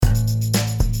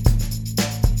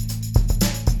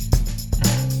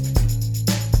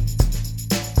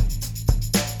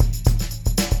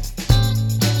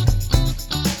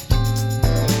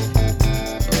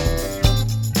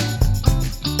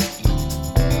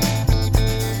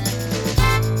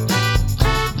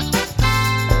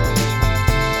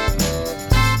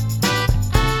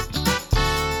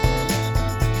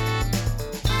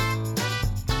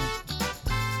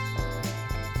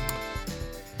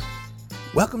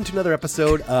Welcome to another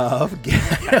episode of...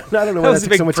 I don't know why that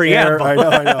took so much preamble. air.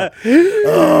 I know.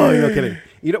 Oh, you're no kidding.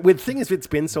 You know, the thing is, it's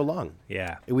been so long.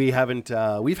 Yeah. We haven't...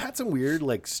 we've had some weird,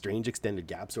 like, strange extended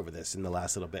gaps over this in the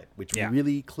last little bit, which we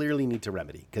really clearly need to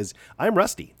remedy, because I'm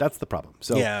rusty. That's the problem.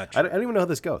 So Yeah, I don't even know how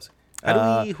this goes.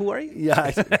 Who are you?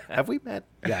 Yeah. Have we met?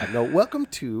 Yeah. No. Welcome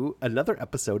to another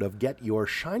episode of Get Your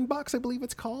Shine Box, I believe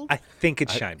it's called. I think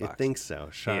it's Shine I Box. think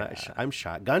so. Yeah. I'm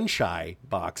shy. Gun shy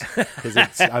box. Because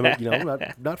I'm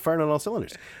not firing on all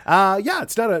cylinders. Yeah,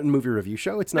 it's not a movie review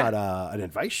show. It's not an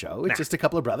advice show. It's just a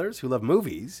couple of brothers who love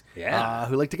movies. Yeah.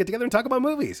 Who like to get together and talk about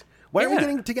movies. Why are we Yeah.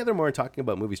 getting together more and talking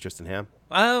about movies, Tristan Ham?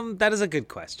 That is a good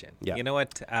question. Yeah. You know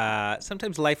what?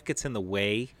 Sometimes life gets in the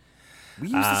way. We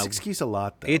use this excuse a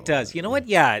lot, though. It does. You know what?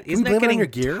 Yeah. Can we Isn't blame that it getting on your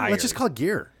gear? tired? Let's just call it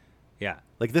gear. Yeah.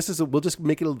 Like this is we'll just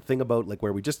make it a thing about like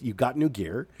where you got new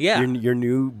gear. Yeah. Your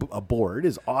new board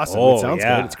is awesome. Oh, it sounds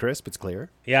yeah. good. It's crisp. It's clear.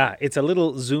 Yeah. It's a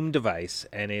little Zoom device,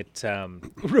 and it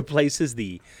replaces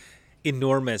the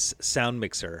enormous sound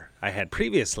mixer I had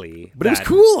previously. But it was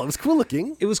cool. It was cool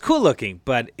looking. It was cool looking,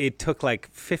 but it took like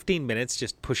 15 minutes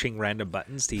just pushing random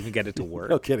buttons to even get it to work.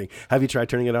 No kidding. Have you tried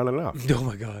turning it on and off? Oh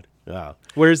my God. Wow.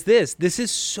 Whereas this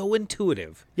is so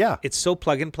intuitive. Yeah. It's so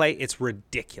plug and play. It's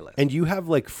ridiculous. And you have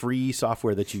like free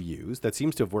software that you use that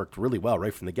seems to have worked really well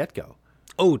right from the get-go.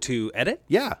 Oh, to edit?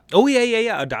 Yeah. Oh,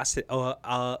 yeah. Audacity.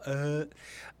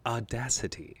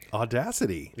 Audacity.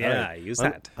 Audacity. Yeah, All right. I use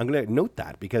that. I'm going to note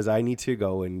that because I need to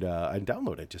go and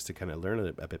download it just to kind of learn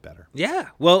it a bit better. Yeah.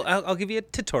 Well, I'll give you a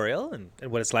tutorial and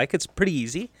what it's like. It's pretty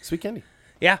easy. Sweet candy.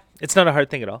 Yeah. It's not a hard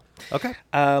thing at all. Okay.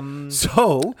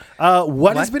 So,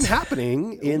 what has been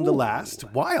happening in the last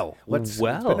while? It's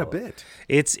been a bit.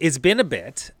 It's been a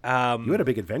bit. You had a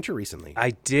big adventure recently.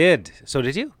 I did. So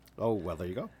did you? Oh, well, there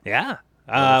you go. Yeah.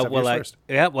 Yours first.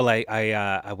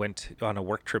 I went on a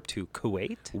work trip to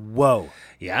Kuwait. Whoa.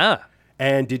 Yeah.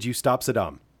 And did you stop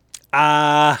Saddam?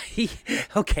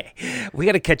 Okay. We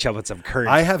got to catch up with some current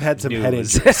I have had some head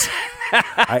news. injuries.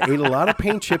 I ate a lot of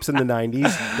paint chips in the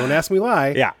 90s. Don't ask me why.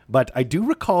 Yeah. But I do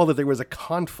recall that there was a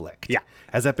conflict. Yeah.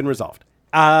 Has that been resolved?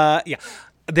 Yeah.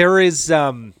 There's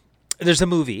a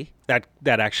movie that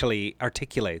actually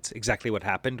articulates exactly what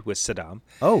happened with Saddam.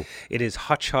 Oh. It is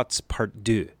Hot Shots Part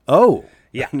 2. Oh.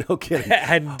 Yeah. No kidding.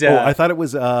 And I thought it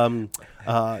was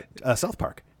South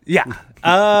Park. yeah.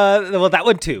 Well, that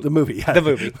one too. The movie. Yeah. The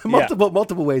movie.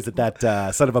 multiple ways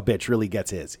that son of a bitch really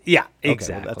gets his. Yeah, well,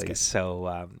 exactly. that's good.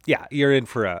 So, you're in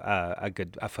for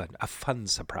a fun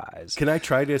surprise. Can I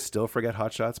try to still forget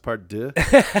Hot Shots Part 2?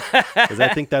 Because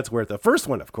I think that's worth it. The first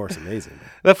one, of course, amazing.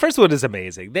 The first one is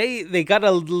amazing. They got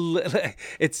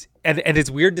it's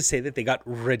weird to say that they got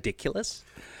ridiculous.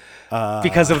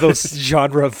 Because of those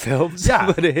genre of films.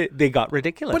 Yeah. But they got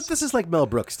ridiculous. But this is like Mel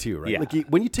Brooks too, right? Yeah. Like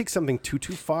when you take something too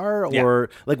far, or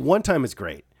like one time is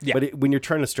great, but when you're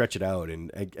trying to stretch it out,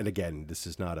 and again, this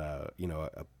is not a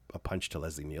punch to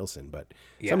Leslie Nielsen, but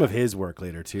some of his work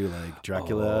later too, like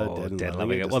Dracula, Dead and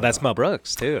Loving It. Well, that's Mel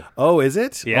Brooks too. Oh, is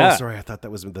it? Yeah. Oh, sorry, I thought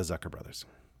that was the Zucker brothers.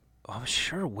 Oh,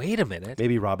 sure. Wait a minute.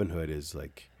 Maybe Robin Hood is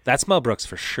like. That's Mel Brooks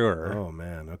for sure. Oh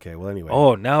man. Okay. Well, anyway.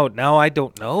 Oh, now I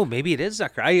don't know. Maybe it is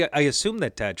Zucker. I assume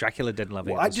that Dracula Dead and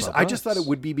Loving It. Well, I just thought it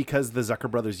would be because the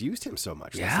Zucker brothers used him so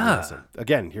much. Yeah.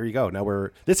 Again, here you go. Now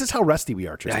this is how rusty we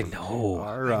are, Tristan. I know.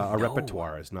 Our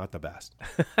repertoire is not the best.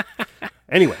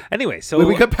 Anyway, so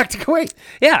we got back to Kuwait.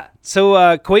 Yeah. So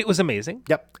Kuwait was amazing.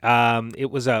 Yep. It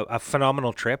was a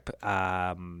phenomenal trip.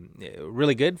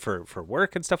 Really good for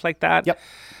work and stuff like that. Yep.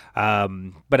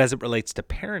 But as it relates to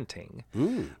parenting,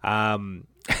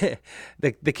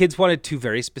 the kids wanted two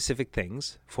very specific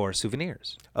things for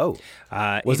souvenirs. Oh.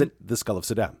 Was it the skull of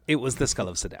Saddam? It was the skull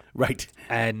of Saddam. Right.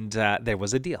 And there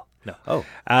was a deal. No. Oh.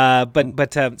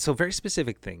 But so very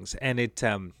specific things. And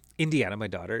Indiana, my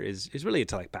daughter, is really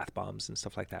into like bath bombs and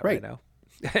stuff like that right now.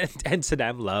 And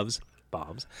Saddam loves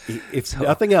bombs. If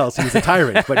nothing else, he was a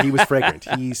tyrant, but he was fragrant.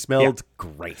 He smelled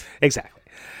great. Exactly.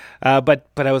 But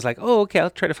I was like, oh, okay, I'll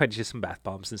try to find you some bath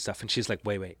bombs and stuff. And she's like,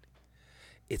 wait.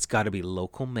 It's got to be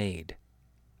local made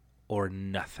or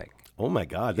nothing. Oh, my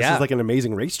God. This is like an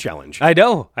amazing race challenge. I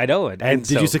know. And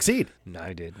did you succeed? No,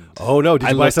 I didn't. Oh, no. Did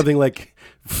you buy something like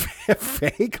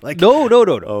fake? Like No.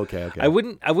 Okay. I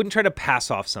wouldn't try to pass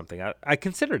off something. I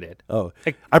considered it. Oh,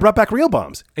 I brought back real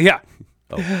bombs. Yeah.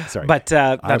 Oh, sorry. But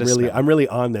I'm really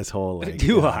on this whole. Like,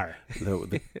 you are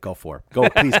the Gulf War. Go,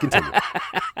 please continue.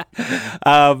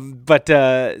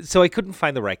 So I couldn't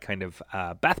find the right kind of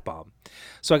bath bomb.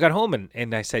 So I got home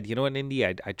and I said, you know what, Indy,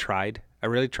 I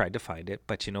really tried to find it,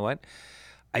 but you know what?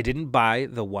 I didn't buy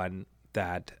the one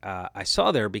that I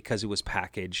saw there because it was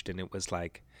packaged and it was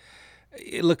like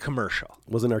It looked commercial.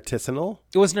 Was it artisanal?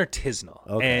 It wasn't artisanal.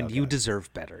 Okay, and you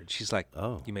deserve better. And she's like,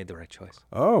 you made the right choice.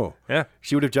 Oh. Yeah.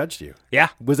 She would have judged you. Yeah.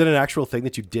 Was it an actual thing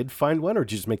that you did find one, or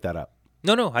did you just make that up?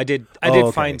 No, I did. I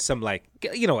did find some like,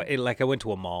 like I went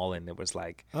to a mall and it was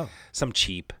like some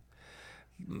cheap,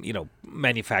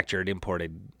 manufactured,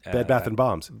 imported. Bed Bath and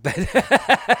Bombs.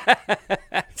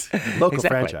 Local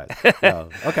franchise. Oh,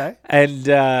 okay.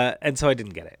 And so I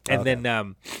didn't get it. And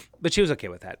then, but she was okay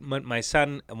with that. My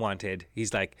son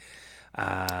he's like.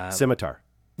 Scimitar.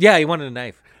 Yeah, he wanted a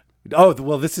knife. Oh,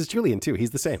 well, this is Julian too. He's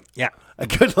the same. Yeah.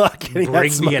 Good luck getting Bring that me a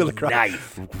smuggled across.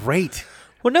 knife. Great.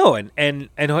 Well, no, and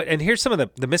here's some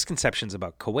of the misconceptions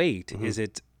about Kuwait. Is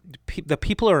it the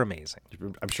people are amazing.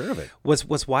 I'm sure of it.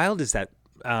 What's wild is that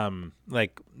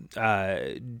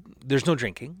there's no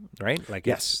drinking, right? Like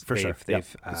yes, for sure.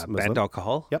 They've banned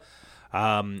alcohol. Yep.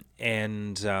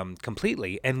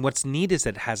 Completely. And what's neat is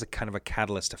that it has a kind of a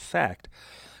catalyst effect,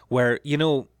 where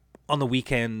on the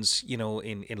weekends, in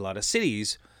a lot of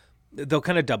cities, they'll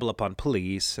kind of double up on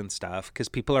police and stuff because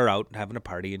people are out having a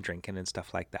party and drinking and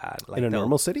stuff like that. Like in a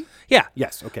normal city? Yeah.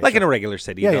 Yes. Okay. Like in a regular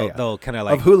city, they'll kind of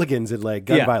like of hooligans and like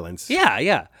gun violence. Yeah,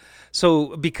 yeah.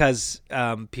 So because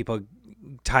people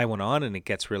tie one on and it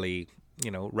gets really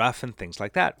rough and things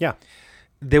like that. Yeah.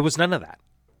 There was none of that.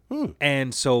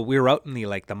 And so we were out in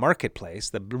the marketplace,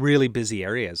 the really busy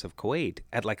areas of Kuwait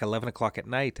at like 11 o'clock at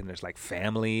night. And there's like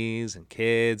families and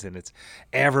kids and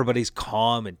everybody's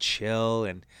calm and chill.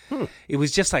 And it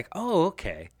was just like, oh,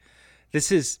 okay.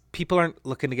 People aren't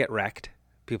looking to get wrecked.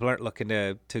 People aren't looking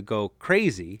to go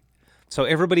crazy. So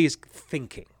everybody's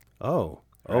thinking. Oh,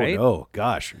 right? No.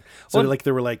 Gosh. So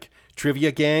there were like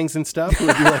trivia gangs and stuff who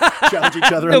would be like challenge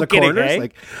each other in the corners. Eh?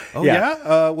 Like,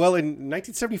 well, in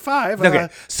 1975, okay.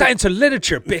 Science and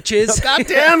literature, bitches. God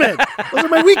damn it! Those are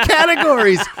my weak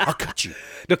categories. I'll cut you.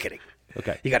 No kidding.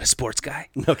 Okay, you got a sports guy?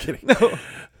 No kidding. No.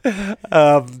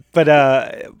 But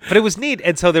it was neat,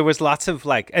 and so there was lots of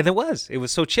it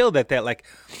was so chill that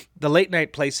the late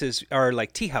night places are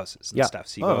like tea houses and stuff.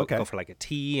 So you go for like a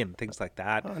tea and things like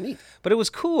that. Oh, neat. But it was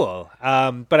cool.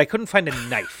 But I couldn't find a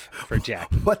knife for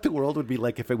Jack. What the world would be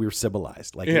like if we were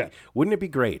civilized? Wouldn't it be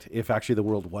great if actually the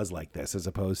world was like this, as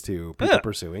opposed to people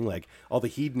pursuing like all the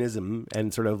hedonism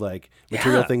and sort of like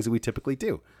material things that we typically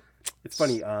do? It's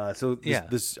funny.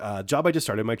 This job I just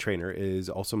started, my trainer is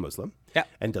also Muslim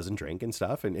and doesn't drink and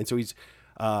stuff. And so he's,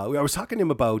 I was talking to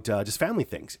him about just family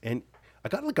things. And I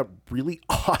got like a really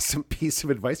awesome piece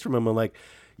of advice from him. I'm like,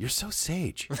 you're so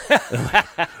sage.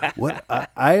 What?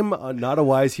 I'm not a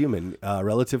wise human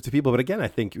relative to people. But again, I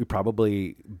think we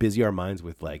probably busy our minds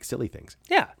with like silly things.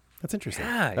 Yeah. That's interesting.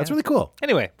 That's really cool.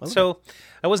 Anyway, so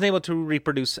I wasn't able to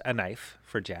reproduce a knife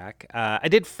for Jack. I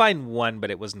did find one, but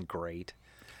it wasn't great.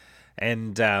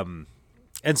 And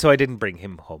so I didn't bring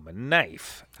him home a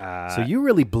knife. So you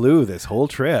really blew this whole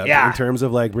trip in terms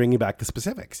of like bringing back the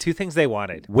specifics. Two things they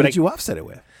wanted. What did you offset it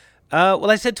with?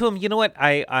 Well, I said to him, you know what?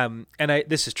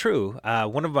 This is true.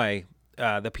 One of my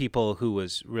the people who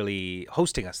was really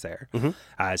hosting us there,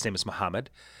 his name is Muhammad,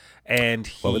 and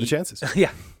what were the chances?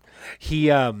 Yeah.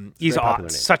 He's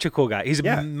such a cool guy. He's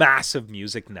a massive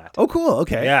music nut. Oh, cool.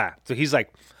 Okay. Yeah. So he's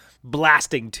like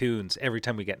blasting tunes every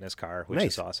time we get in his car, which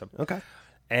is awesome. Okay.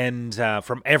 And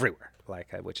from everywhere,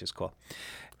 which is cool.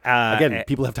 Again,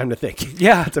 people have time to think.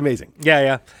 Yeah. It's amazing.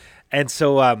 Yeah. And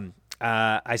so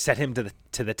I set him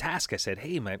to the task. I said,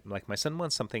 hey, my son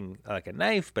wants something like a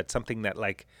knife, but something that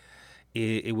like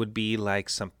it would be like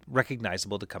some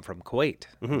recognizable to come from Kuwait.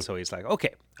 And so he's like,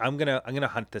 okay, I'm gonna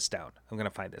hunt this down. I'm gonna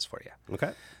find this for you.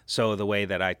 Okay. So the way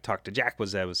that I talked to Jack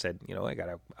was I said, I got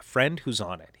a friend who's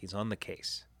on it. He's on the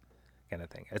case, kind of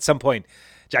thing. At some point,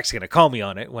 Jack's gonna call me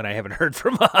on it when I haven't heard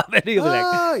from him, and he'll be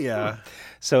like, yeah.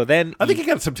 So then I think he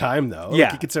got some time though. Yeah.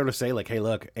 Like, you could sort of say like, hey,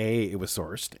 look, A, it was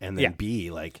sourced, and then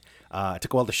B, like it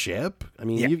took a while to ship. I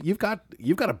mean, you've got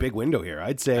a big window here.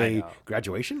 I'd say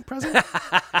graduation present.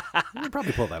 You could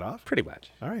probably pull that off. Pretty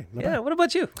much. All right. Yeah. What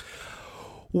about you?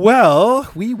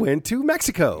 Well, we went to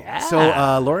Mexico. Yeah. So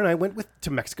Laura and I went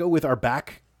to Mexico with our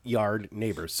backyard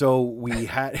neighbors. So we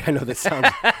had, I know this sounds,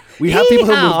 we have people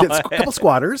who moved, a couple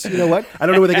squatters. You know what? I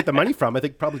don't know where they get the money from. I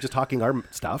think probably just hawking our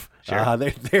stuff. Sure.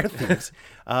 They're thieves.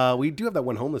 We do have that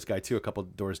one homeless guy too, a couple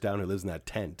doors down, who lives in that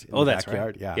tent in the that's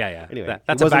backyard. right. Yeah. Yeah. Anyway,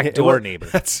 that's a backdoor neighbor.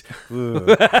 That's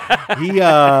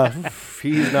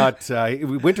he's not.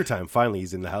 Wintertime. Finally,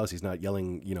 he's in the house. He's not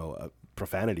yelling,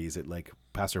 profanities at like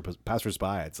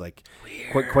passersby. It's like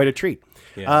quite a treat.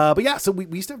 Yeah. But yeah, so we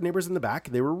used to have neighbors in the back.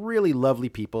 They were really lovely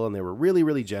people, and they were really,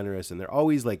 really generous, and they're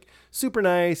always like super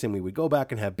nice. And we would go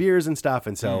back and have beers and stuff.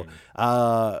 And so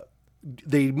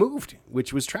they moved,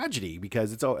 which was tragedy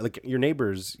because it's all like your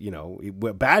neighbors,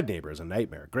 bad neighbors, a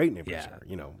nightmare. Great neighbors are,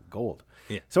 gold.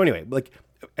 Yeah. So anyway, like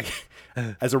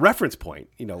as a reference point,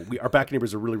 our back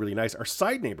neighbors are really, really nice. Our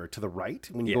side neighbor to the right,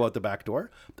 when you go out the back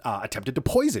door, attempted to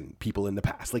poison people in the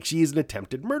past. Like she is an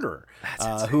attempted murderer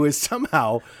who is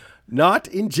somehow not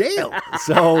in jail.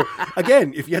 So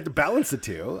again, if you had to balance the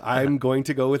two, I'm going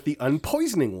to go with the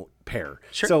unpoisoning pair.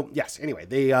 Sure. So yes, anyway,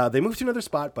 they moved to another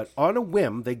spot, but on a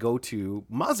whim, they go to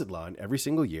Mazatlan every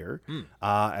single year,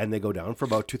 and they go down for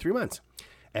about 2-3 months.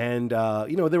 And,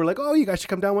 they were like, oh, you guys should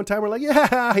come down one time. We're like,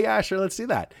 yeah, sure, let's do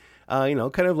that. Kind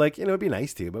of like, it'd be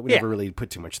nice to, but we never really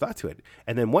put too much thought to it.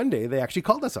 And then one day they actually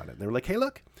called us on it. They were like, hey,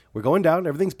 look, we're going down.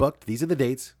 Everything's booked. These are the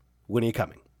dates. When are you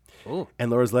coming? Ooh.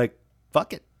 And Laura's like,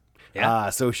 fuck it. Yeah.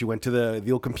 So she went to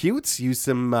the old computes, used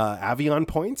some Avion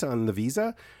points on the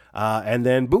visa, and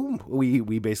then boom,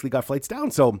 we basically got flights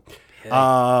down. So,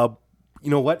 you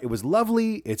know what? It was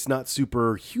lovely. It's not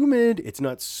super humid. It's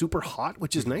not super hot,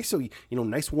 which is nice. So,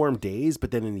 nice warm days, but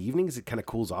then in the evenings, it kind of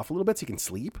cools off a little bit so you can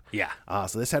sleep. Yeah.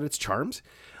 So this had its charms.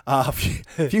 A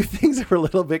few things that were a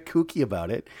little bit kooky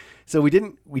about it. So we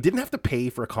didn't have to pay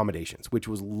for accommodations, which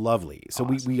was lovely. So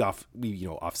awesome. we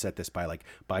offset this by like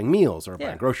buying meals or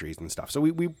buying groceries and stuff. So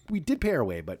we did pay our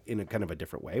way, but in a kind of a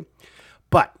different way.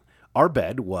 But our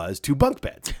bed was 2 bunk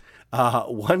beds.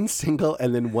 One single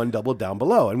and then one double down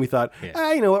below. And we thought,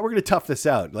 you know what, we're going to tough this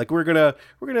out. Like we're going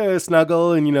to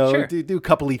snuggle and, sure. do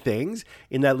coupley things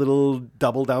in that little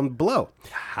double down below.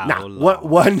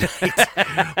 One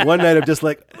night I'm just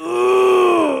like,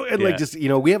 ooh, and like just,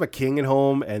 we have a king at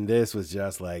home and this was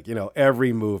just like,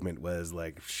 every movement was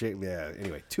like shit. Yeah.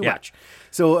 Anyway, too much.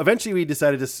 So eventually we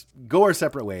decided to go our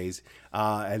separate ways.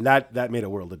 And that made a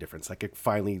world of difference. Like it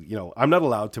finally, I'm not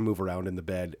allowed to move around in the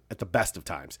bed at the best of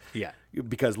times. Yeah.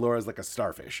 Because Laura's like a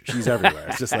starfish. She's everywhere.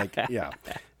 It's just like,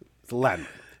 it's Latin.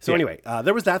 So anyway,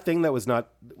 there was that thing that was not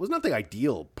the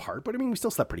ideal part, but I mean, we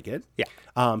still slept pretty good.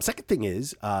 Yeah. Second thing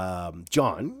is,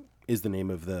 John is the name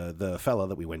of the fella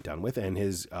that we went down with, and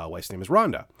his wife's name is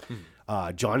Rhonda.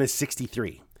 John is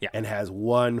 63 and has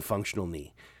one functional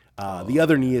knee. The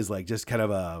other knee is like just kind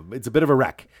of it's a bit of a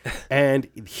wreck. And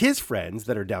his friends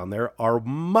that are down there are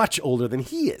much older than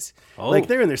he is. Oh. Like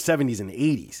they're in their 70s and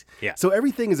 80s. Yeah. So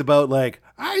everything is about like,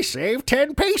 I saved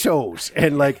 10 pesos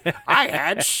and like I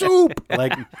had soup.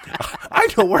 Like I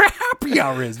know where happy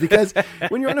hour is because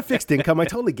when you're on a fixed income, I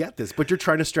totally get this, but you're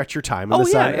trying to stretch your time on the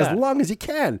side as long as you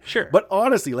can. Sure. But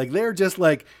honestly, like they're just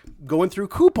like going through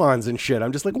coupons and shit.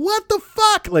 I'm just like, what the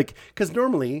fuck? Like, because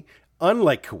normally,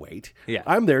 unlike Kuwait,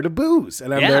 I'm there to booze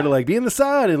and I'm there to like be in the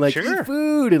sun and like eat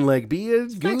food and like be a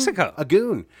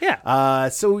goon. Yeah.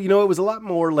 So, it was a lot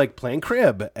more like playing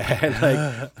crib and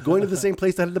like going to the same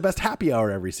place that had the best happy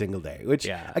hour every single day, which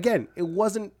again, it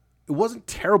wasn't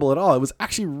terrible at all. It was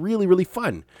actually really, really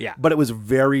fun. Yeah. But it was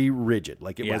very rigid.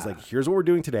 Like it was like, here's what we're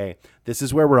doing today. This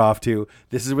is where we're off to.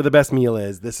 This is where the best meal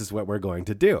is. This is what we're going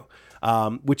to do.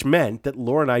 Which meant that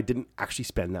Laura and I didn't actually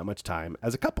spend that much time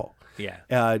as a couple.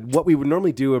 Yeah. What we would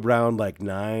normally do around like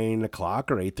 9 o'clock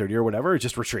or 8:30 or whatever is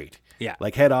just retreat. Yeah.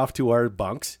 Like head off to our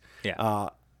bunks. Yeah.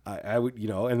 I would,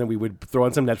 and then we would throw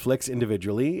on some Netflix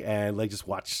individually and like just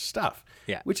watch stuff.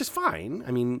 Yeah. Which is fine.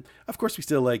 I mean, of course we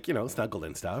still like, snuggled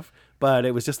and stuff, but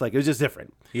it was just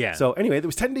different. Yeah. So anyway, there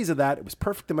was 10 days of that. It was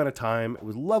perfect amount of time. It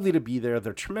was lovely to be there.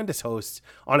 They're tremendous hosts.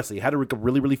 Honestly, had a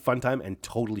really, really fun time and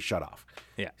totally shut off.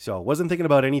 Yeah. So wasn't thinking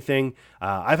about anything.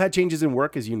 I've had changes in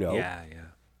work, as you know. Yeah.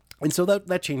 And so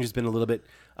that change has been a little bit,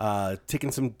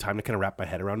 taking some time to kind of wrap my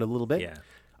head around a little bit.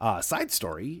 Yeah. Side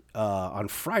story, on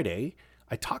Friday,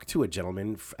 I talked to a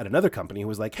gentleman at another company who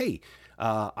was like, hey,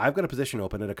 I've got a position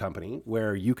open at a company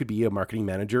where you could be a marketing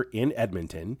manager in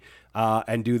Edmonton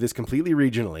and do this completely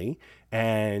regionally.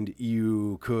 And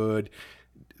you could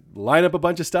line up a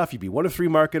bunch of stuff. You'd be one of 3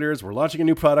 marketers. We're launching a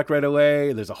new product right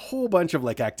away. There's a whole bunch of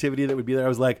like activity that would be there. I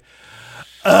was like,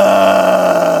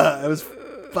 I was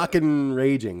fucking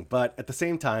raging. But at the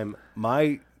same time,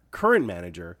 my current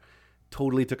manager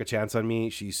totally took a chance on me.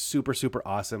 She's super, super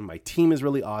awesome. My team is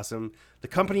really awesome. The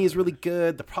company is really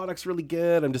good. The product's really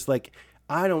good. I'm just like,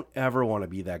 I don't ever want to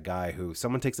be that guy who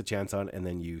someone takes a chance on and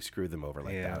then you screw them over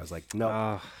like that. I was like,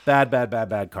 no,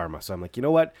 bad karma. So I'm like, you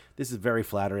know what? This is very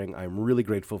flattering. I'm really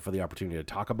grateful for the opportunity to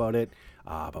talk about it,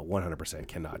 but 100%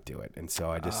 cannot do it. And so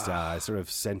I just sort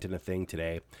of sent in a thing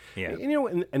today. Yeah.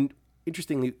 And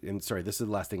interestingly, and sorry, this is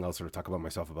the last thing I'll sort of talk about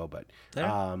myself about, but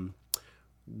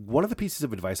one of the pieces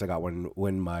of advice I got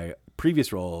when my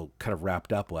previous role kind of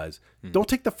wrapped up was, don't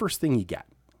take the first thing you get.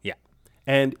 Yeah.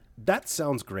 And that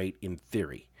sounds great in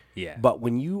theory. Yeah. But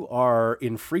when you are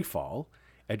in free fall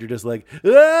and you're just like,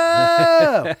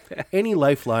 ah! Any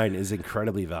lifeline is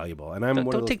incredibly valuable. And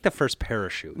don't take the first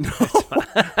parachute.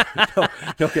 No,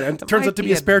 okay. It turns out to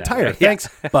be a spare tire. Thanks,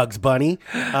 Bugs Bunny.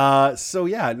 So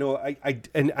yeah, no,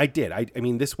 I did. I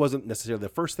mean, this wasn't necessarily the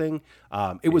first thing.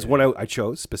 It was one I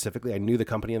chose specifically. I knew the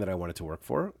company that I wanted to work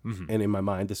for, and in my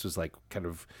mind, this was like kind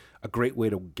of a great way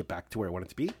to get back to where I wanted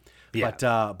to be.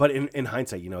 Yeah. But in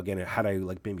hindsight, again, had I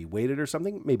like maybe waited or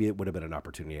something, maybe it would have been an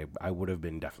opportunity I would have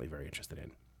been definitely very interested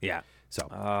in. Yeah. So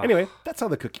anyway, that's how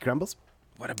the cookie crumbles.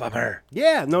 What a bummer.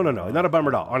 Yeah, no, not a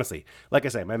bummer at all. Honestly, like I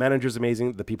say, my manager's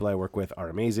amazing. The people I work with are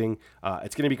amazing.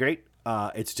 It's going to be great.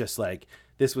 It's just like,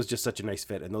 this was just such a nice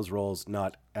fit, and those roles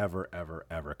not ever, ever,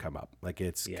 ever come up. Like,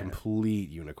 it's complete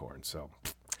unicorn. So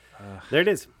there it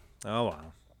is. Oh,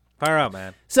 wow. Fire out,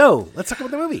 man. So let's talk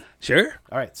about the movie. Sure.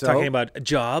 All right. So talking about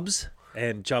jobs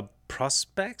and job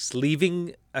prospects,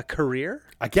 leaving a career.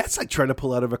 I guess like trying to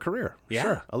pull out of a career. Yeah.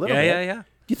 Sure. A little bit. Yeah. Do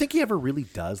you think he ever really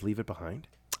does leave it behind?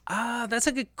 That's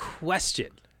a good question.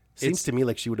 Seems to me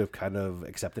like she would have kind of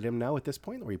accepted him now at this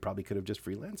point, or he probably could have just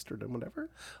freelanced or done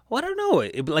whatever. Well, I don't know.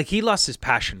 Like, he lost his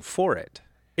passion for it.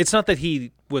 It's not that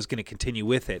he was going to continue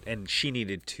with it and she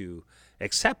needed to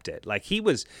accept it. Like, he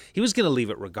was going to leave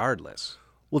it regardless.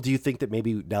 Well, do you think that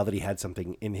maybe now that he had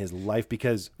something in his life,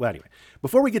 because, well, anyway,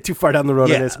 before we get too far down the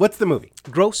road on this, what's the movie?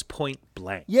 Gross Point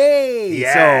Blank. Yay!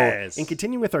 Yes! So, in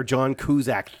continuing with our John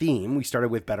Cusack theme, we started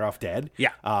with Better Off Dead.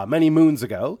 Yeah. Many moons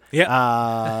ago.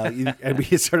 Yeah. And we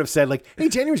sort of said, like, hey,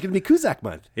 January's going to be Cusack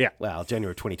month. Yeah. Well,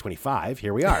 January 2025,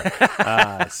 here we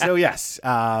are. So, yes.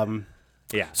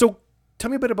 Yeah. So, tell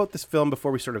me a bit about this film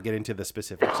before we sort of get into the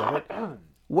specifics of it.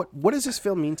 What does this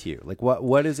film mean to you? Like,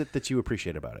 what is it that you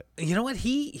appreciate about it? You know what?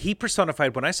 He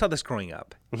personified, when I saw this growing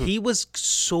up, he was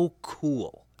so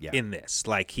cool in this.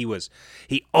 Like, he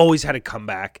always had a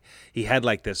comeback. He had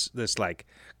like this like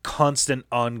constant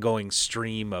ongoing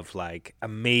stream of like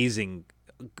amazing,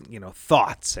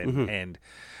 thoughts and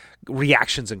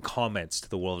reactions and comments to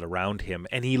the world around him.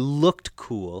 And he looked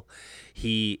cool.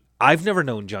 I've never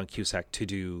known John Cusack to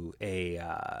do a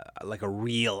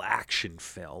real action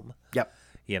film. Yep.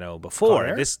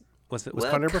 Before. This was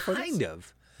Con Air before this? Kind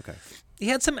of. Okay. He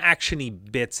had some actiony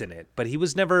bits in it, but he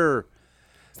was never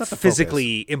not the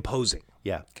physically imposing.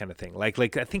 Yeah. Kind of thing. Like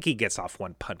I think he gets off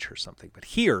one punch or something. But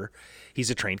here, he's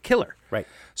a trained killer. Right.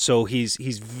 So he's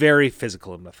very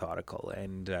physical and methodical.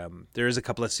 And there is a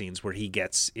couple of scenes where he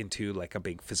gets into like a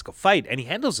big physical fight, and he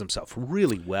handles himself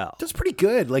really well. That's pretty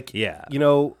good. Like, yeah.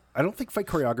 I don't think fight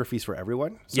choreography is for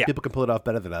everyone. Some people can pull it off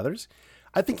better than others.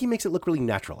 I think he makes it look really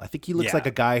natural. I think he looks like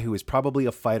a guy who is probably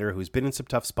a fighter who's been in some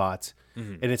tough spots.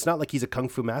 And it's not like he's a kung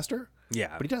fu master.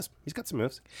 Yeah. But he does. He's got some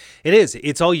moves. It is.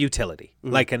 It's all utility.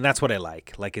 Like, and that's what I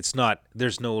like. Like, it's not,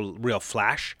 there's no real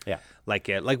flash. Yeah. Like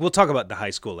we'll talk about the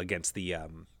high school against the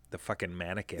fucking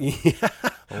mannequin. Yeah.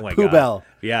 Oh my Pooh God. Bell.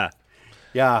 Yeah.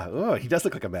 Yeah. Oh, he does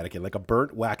look like a mannequin, like a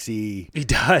burnt, waxy. He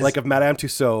does. Like if Madame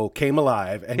Tussauds came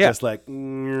alive and just like.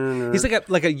 He's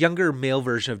like a younger male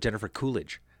version of Jennifer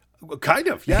Coolidge. Kind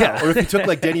of, yeah. Or if you took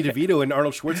like Danny DeVito and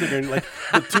Arnold Schwarzenegger and like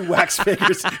the two wax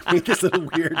figures, make this little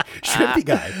weird shrimpy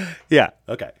guy. Yeah.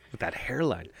 Okay. With that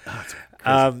hairline.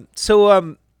 Oh,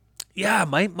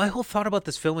 my whole thought about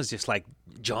this film is just like,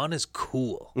 John is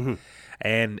cool.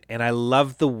 And I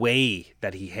love the way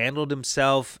that he handled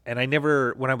himself. And I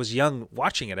never, when I was young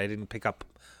watching it, I didn't pick up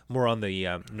more on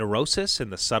the neurosis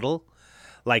and the subtle,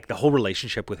 like the whole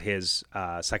relationship with his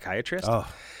psychiatrist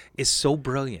is so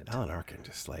brilliant. Alan Arkin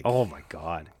just like, oh my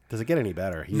God. Does it get any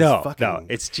better? He's No, fucking,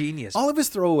 it's genius. all of his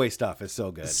throwaway stuff is so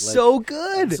good. So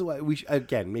good. So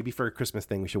again, maybe for a Christmas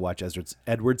thing, we should watch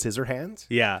Edward Scissorhands.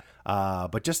 Yeah.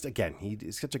 But just again,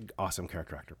 he's such an awesome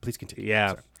character actor. Please continue.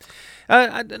 Yeah.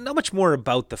 Not much more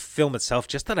about the film itself,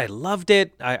 just that I loved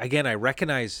it. I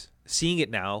recognize seeing it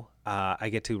now. I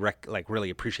get to really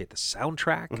appreciate the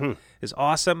soundtrack. Is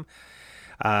awesome.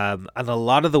 And a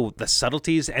lot of the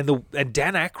subtleties and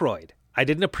Dan Aykroyd. I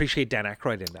didn't appreciate Dan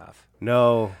Aykroyd enough.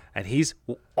 No. And he's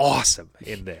awesome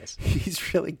in this.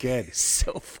 He's really good.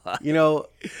 So fun.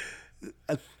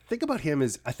 I think about him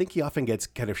is I think he often gets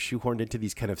kind of shoehorned into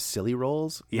these kind of silly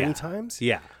roles many times.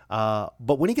 Yeah.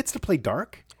 But when he gets to play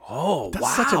dark,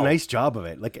 does such a nice job of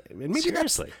it. Like, and maybe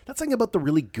Seriously. that's something about the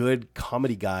really good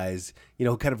comedy guys,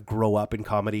 who kind of grow up in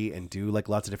comedy and do like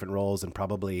lots of different roles and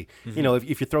probably,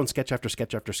 if you're throwing sketch after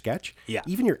sketch after sketch,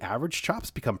 even your average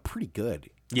chops become pretty good.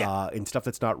 Yeah. In stuff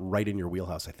that's not right in your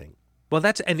wheelhouse, I think. Well,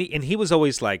 and he was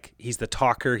always like, he's the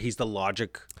talker, he's the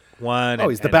logic one. Oh,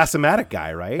 he's the Bassomatic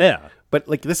guy, right? Yeah. But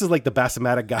like this is like the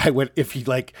Bassomatic guy if he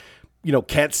like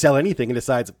can't sell anything and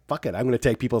decides, fuck it, I'm going to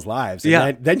take people's lives.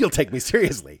 And then you'll take me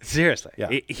seriously. Seriously.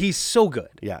 Yeah. He's so good.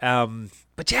 Yeah.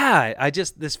 But yeah,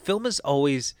 this film is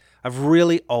always, I've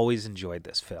really always enjoyed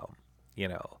this film,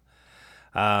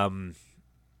 And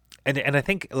I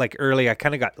think like early, I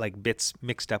kind of got like bits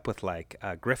mixed up with like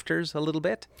Grifters a little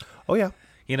bit. Oh yeah.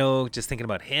 Just thinking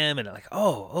about him and like,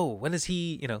 when is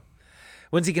he,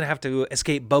 when's he going to have to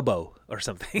escape Bobo or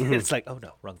something? Mm-hmm. It's like, oh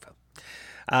no, wrong film.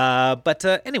 But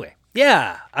anyway,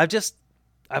 yeah, I've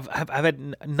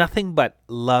had nothing but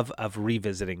love of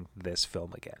revisiting this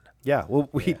film again. Yeah, well,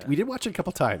 we did watch it a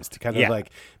couple times to kind of like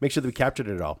make sure that we captured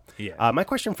it all. Yeah. My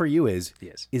question for you is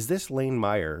this Lane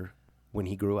Meyer when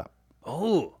he grew up?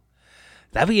 Oh,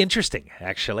 that'd be interesting,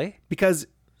 actually. Because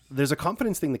there's a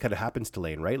confidence thing that kind of happens to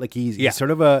Lane, right? Like he's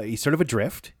sort of a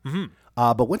drift. Mm-hmm.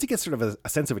 But once he gets sort of a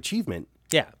sense of achievement,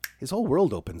 his whole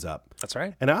world opens up. That's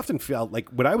right. And I often felt like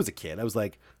when I was a kid, I was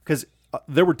like, because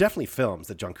there were definitely films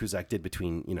that John Cusack did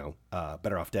between,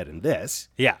 Better Off Dead and this.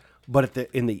 Yeah. But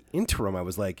in the interim, I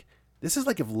was like, this is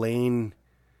like if Lane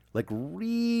like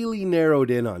really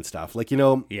narrowed in on stuff. Like,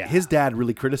 his dad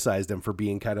really criticized him for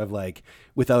being kind of like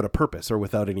without a purpose or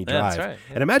without any drive. That's right.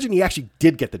 Yeah. And imagine he actually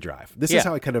did get the drive. This is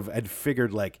how I kind of had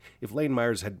figured, like, if Lane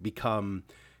Myers had become...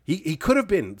 He could have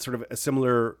been sort of a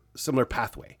similar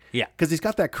pathway. Yeah. Because he's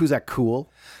got that Cusack cool.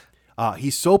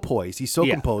 He's so poised. He's so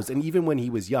composed. And even when he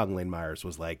was young, Lane Myers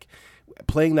was like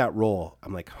playing that role.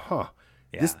 I'm like,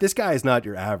 yeah. This guy is not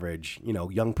your average,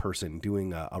 young person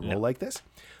doing a role like this.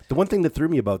 The one thing that threw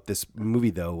me about this movie,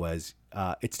 though, was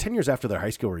it's 10 years after their high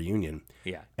school reunion.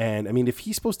 Yeah. And, I mean, if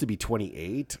he's supposed to be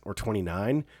 28 or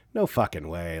 29, no fucking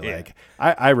way. Yeah. Like,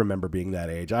 I remember being that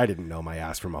age. I didn't know my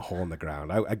ass from a hole in the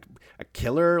ground. A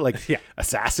killer, like,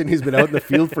 assassin who's been out in the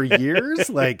field for years?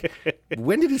 Like,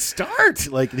 when did he start?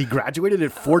 Like, he graduated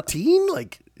at 14?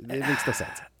 Like, it makes no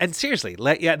sense. And seriously,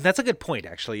 that's a good point,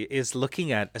 actually, is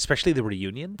looking at, especially the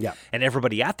reunion and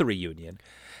everybody at the reunion.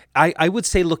 I would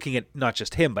say looking at not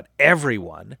just him, but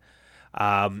everyone,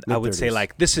 I would say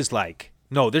like, this is like,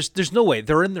 no, there's no way.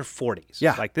 They're in their 40s.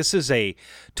 Yeah. Like this is a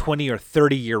 20 or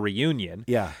 30 year reunion.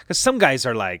 Yeah. Because some guys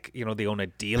are like, they own a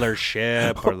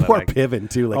dealership. Poor Piven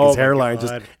too. Like his hairline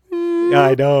just... Yeah,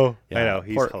 I know. I know.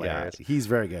 He's hilarious. Yeah, he's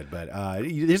very good. But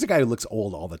there's a guy who looks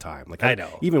old all the time. Like I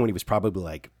know. Even when he was probably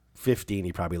like 15,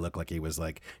 he probably looked like he was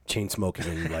like chain smoking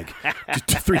and like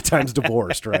 3 times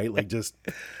divorced, right? Like just...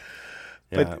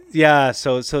 But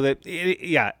so that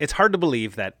it's hard to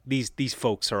believe that these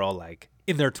folks are all like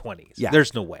in their 20s. Yeah.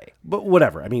 There's no way. But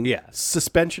whatever. I mean,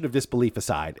 suspension of disbelief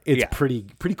aside, it's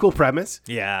pretty cool premise.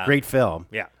 Yeah. Great film.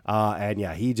 Yeah. And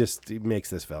he just makes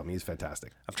this film. He's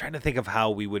fantastic. I'm trying to think of how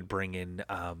we would bring in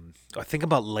or think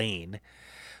about Lane.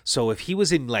 So if he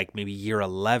was in like maybe year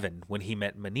 11 when he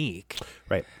met Monique,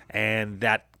 right, and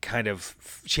that kind of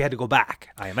she had to go back,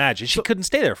 I imagine she couldn't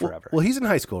stay there forever. Well, he's in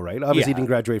high school, right? Obviously, he didn't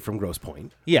graduate from Grosse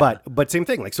Pointe. Yeah, but same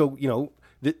thing. Like so,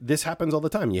 this happens all the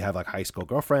time. You have like high school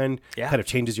girlfriend, kind of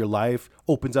changes your life,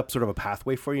 opens up sort of a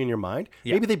pathway for you in your mind.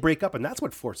 Yeah. Maybe they break up, and that's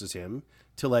what forces him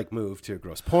to like move to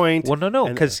Grosse Pointe. Well, no,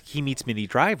 because he meets Minnie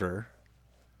Driver.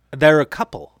 They're a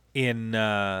couple in.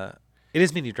 It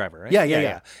is Minnie Driver, right?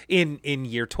 Yeah. In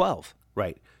year 12.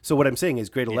 Right. So what I'm saying is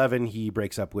grade 11, he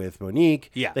breaks up with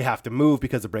Monique. Yeah. They have to move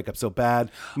because the breakup's so bad.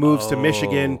 Moves to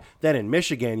Michigan. Then in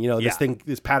Michigan,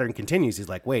 this pattern continues. He's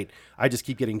like, wait, I just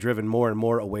keep getting driven more and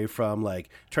more away from like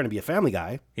trying to be a family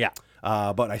guy. Yeah.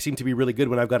 But I seem to be really good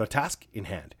when I've got a task in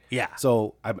hand. Yeah.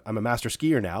 So I'm a master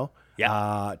skier now.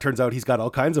 Yeah. Turns out he's got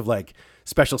all kinds of like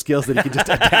special skills that he can just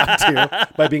adapt to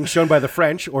by being shown by the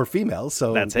French or females.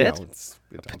 So that's it. It's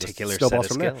a particular set of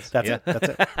skills. That's it.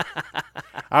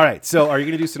 All right. So are you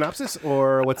going to do synopsis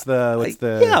or what's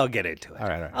the? Yeah, I'll get into it. All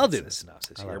right. I'll do the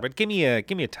synopsis here, but give me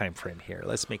a time frame here.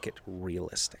 Let's make it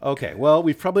realistic. Okay. Well,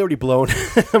 we've probably already blown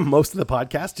most of the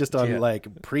podcast just on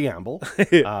like preamble,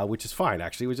 which is fine.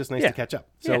 Actually, it was just nice to catch up.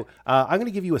 So I'm going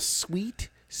to give you a sweet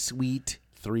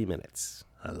 3 minutes.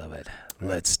 I love it.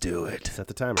 Let's do it. Set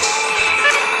the timer.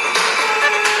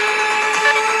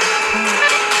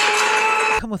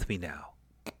 Come with me now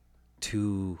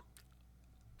to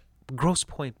Grosse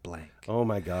Pointe Blank. Oh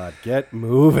my God. Get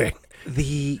moving.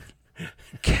 The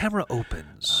camera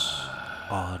opens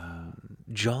on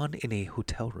John in a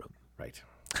hotel room. Right.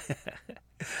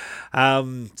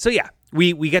 So yeah,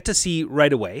 we get to see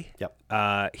right away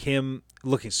him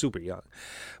looking super young.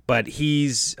 But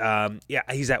he's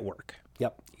at work.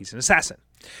 Yep. He's an assassin.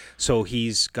 So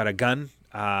he's got a gun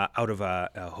out of a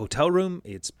hotel room.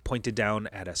 It's pointed down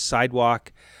at a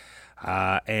sidewalk.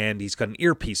 And he's got an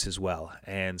earpiece as well.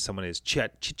 And someone is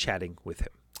chit-chatting with him.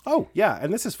 Oh, yeah.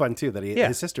 And this is fun, too, that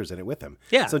his sister's in it with him.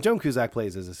 Yeah. So Joan Cusack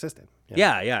plays his assistant.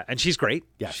 Yeah. And she's great.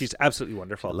 Yes. She's absolutely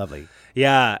wonderful. Lovely.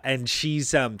 Yeah. And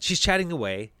she's chatting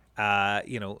away,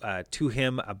 to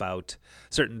him about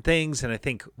certain things. And I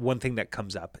think one thing that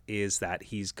comes up is that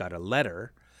he's got a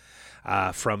letter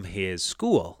from his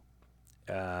school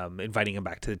inviting him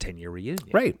back to the 10-year reunion.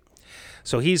 Right.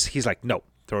 So he's like, no,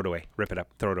 throw it away, rip it up,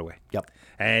 throw it away. Yep.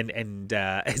 And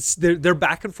it's their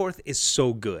back and forth is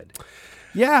so good.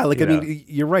 Yeah, like, I mean,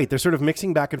 you're right. They're sort of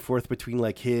mixing back and forth between,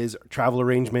 like, his travel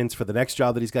arrangements for the next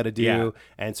job that he's got to do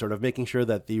and sort of making sure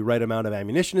that the right amount of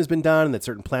ammunition has been done and that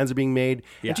certain plans are being made.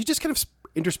 Yeah. And she's just kind of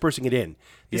interspersing it in.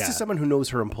 This is someone who knows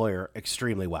her employer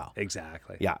extremely well.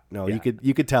 Exactly. Yeah. No, you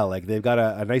could tell, like, they've got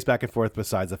a nice back and forth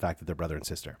besides the fact that they're brother and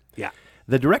sister. Yeah.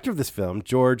 The director of this film,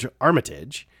 George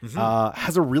Armitage,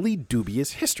 has a really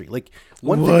dubious history. Like,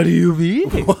 what do you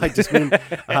mean? Well, I just mean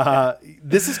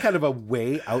this is kind of a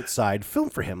way outside film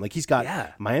for him. Like, he's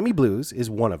got Miami Blues is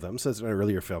one of them, so it's an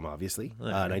earlier film, obviously,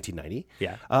 1990.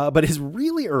 Yeah, but his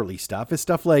really early stuff is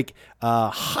stuff like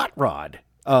Hot Rod.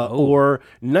 Or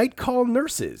Night Call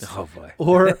Nurses,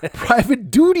 or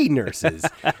Private Duty Nurses.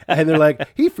 And they're like,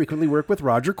 he frequently worked with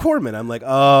Roger Corman. I'm like,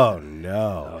 oh,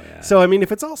 no. So, I mean,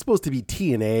 if it's all supposed to be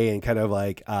TNA and kind of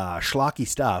like schlocky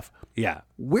stuff,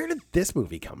 where did this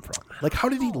movie come from? Like, how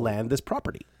did he land this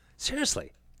property?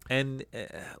 Seriously. And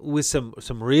with some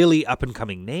really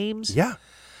up-and-coming names. Yeah.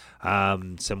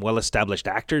 Some well-established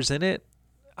actors in it.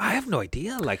 I have no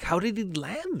idea. Like, how did he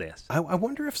land this? I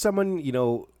wonder if someone,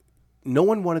 no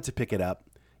one wanted to pick it up,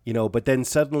 but then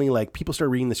suddenly, like, people start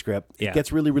reading the script. It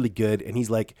gets really, really good. And he's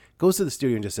like, goes to the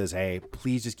studio and just says, hey,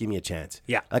 please just give me a chance.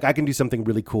 Yeah. Like, I can do something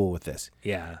really cool with this.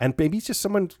 Yeah. And maybe it's just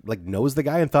someone, like, knows the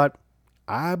guy and thought,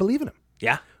 I believe in him.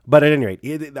 Yeah. But at any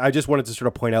rate, I just wanted to sort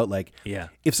of point out, like, yeah,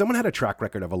 if someone had a track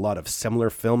record of a lot of similar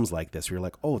films like this, where you're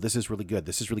like, oh, this is really good.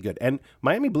 This is really good. And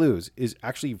Miami Blues is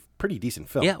actually a pretty decent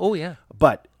film. Yeah. Oh, yeah.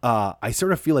 But I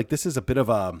sort of feel like this is a bit of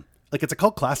a, like, it's a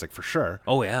cult classic for sure.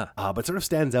 Oh, yeah. But sort of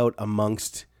stands out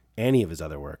amongst any of his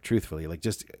other work, truthfully. Like,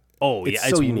 just, it's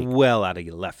so unique. Well out of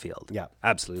left field. Yeah.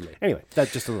 Absolutely. Anyway,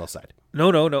 that's just a little side.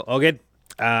 No. All good.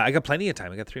 I got plenty of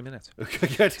time. I got 3 minutes.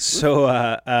 Good.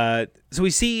 So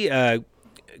we see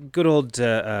good old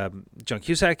John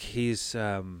Cusack. He's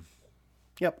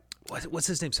yep. What's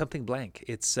his name? Something blank.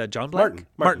 It's John Blank.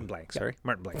 Martin Blank. Sorry,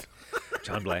 Martin Blank.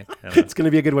 John Blank. It's going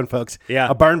to be a good one, folks. Yeah,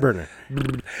 a barn burner.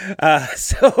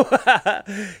 So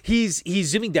he's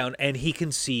zooming down, and he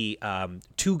can see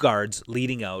 2 guards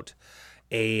leading out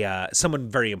someone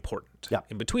very important. Yeah.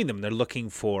 In between them, they're looking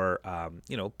for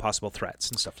possible threats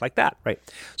and stuff like that. Right.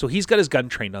 So he's got his gun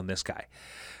trained on this guy.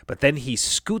 But then he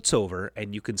scoots over,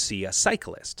 and you can see a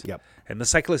cyclist. Yep. And the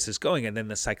cyclist is going, and then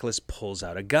the cyclist pulls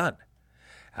out a gun.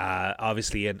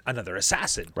 Obviously, another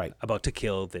assassin, right, about to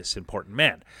kill this important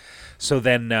man. So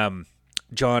then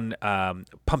John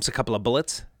pumps a couple of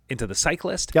bullets into the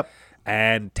cyclist. Yep.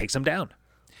 And takes him down.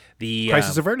 The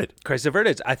crisis averted. Crisis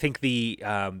averted. I think the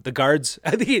guards,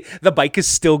 the bike is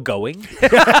still going.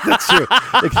 That's true.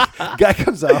 The guy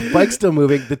comes off, bike's still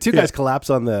moving. The 2 guys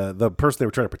collapse on the person they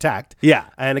were trying to protect. Yeah.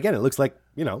 And again, it looks like,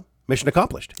 mission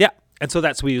accomplished. Yeah. And so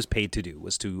that's what he was paid to do,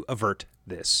 was to avert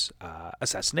this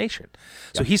assassination.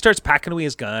 So he starts packing away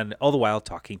his gun, all the while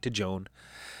talking to Joan,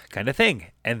 kind of thing.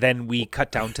 And then we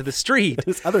cut down to the street.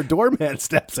 This other doorman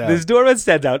steps out.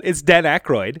 It's Dan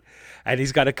Aykroyd, and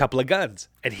he's got a couple of guns.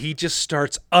 And he just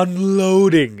starts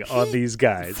unloading on these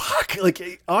guys. Fuck.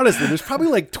 Like, honestly, there's probably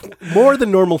like more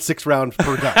than normal 6 rounds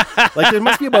per gun. Like, there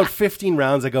must be about 15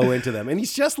 rounds that go into them. And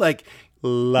he's just like,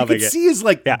 loving it. You can see his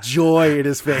joy in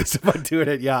his face about doing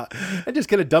it. Yeah. And just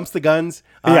kind of dumps the guns.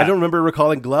 I don't remember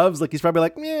recalling gloves. Like, he's probably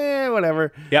like,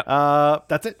 whatever. Yeah.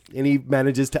 That's it. And he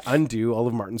manages to undo all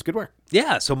of Martin's good work.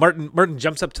 Yeah. So Martin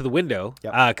jumps up to the window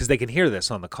because they can hear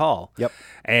this on the call. Yep.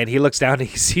 And he looks down and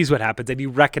he sees what happens and he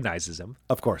recognizes him.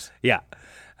 Of course. Yeah.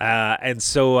 And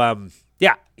so,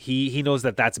 he knows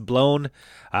that that's blown.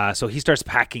 So he starts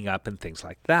packing up and things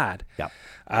like that. Yeah.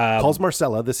 Calls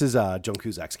Marcella. This is Joan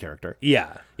Cusack's character.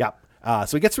 Yeah. Yeah.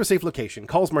 So he gets to a safe location,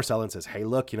 calls Marcella and says, hey,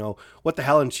 look, what the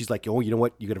hell? And she's like, oh, you know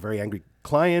what? You got a very angry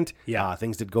client. Yeah.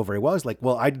 Things did go very well. He's like,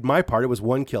 well, I did my part. It was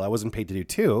 1 kill. I wasn't paid to do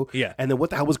 2. Yeah. And then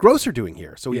what the hell was Grosser doing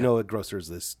here? So we know that Grosser is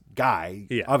this guy.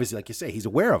 Yeah. Obviously, like you say, he's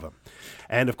aware of him.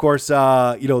 And of course,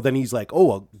 then he's like, oh,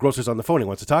 well, Grosser's on the phone. He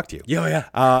wants to talk to you. Yeah.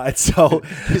 And so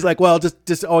he's like, well,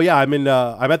 just I'm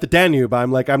at the Danube. I'm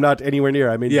not anywhere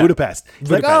near. I'm in Budapest. He's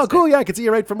like, oh, cool. Yeah, I can see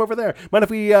you right from over there. Mind if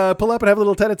we pull up and have a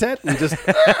little tete-a-tete? And just...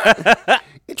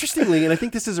 Interestingly, and I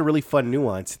think this is a really fun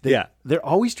nuance, they're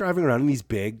always driving around in these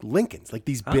big Lincolns, like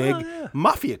these big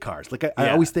mafia cars. Like I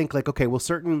always think like, okay, well,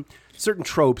 certain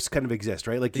tropes kind of exist,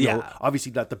 right? Like, you know,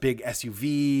 obviously not the big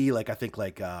SUV. Like I think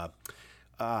like,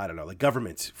 I don't know, like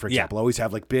governments, for example, always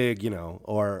have like big, you know,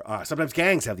 or sometimes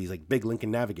gangs have these like big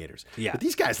Lincoln Navigators. Yeah. But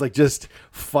these guys like just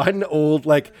fun old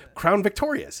like Crown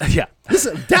Victorias. Yeah.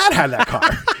 Dad had that car.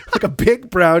 Like a big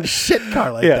brown shit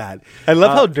car like that. I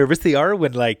love how nervous they are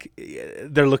when like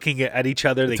they're looking at each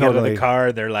other. They get out of the car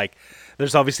and they're like,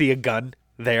 there's obviously a gun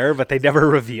there, but they never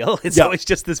reveal. It's always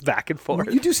just this back and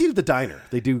forth. You do see it at the diner.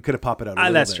 They do kind of pop it out.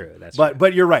 That's true. That's true.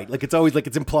 But you're right. Like it's always like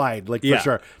it's implied. Like for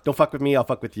sure, don't fuck with me, I'll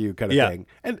fuck with you, kind of thing.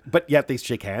 But yet they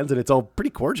shake hands and it's all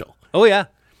pretty cordial. Oh yeah.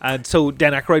 And so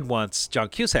Dan Aykroyd wants John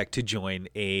Cusack to join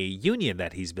a union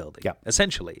that he's building,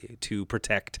 essentially to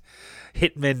protect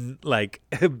hitmen like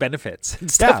benefits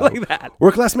and stuff like that.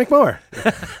 Work less, make more.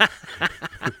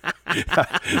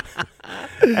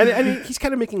 And he's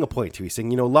kind of making a point too. He's saying,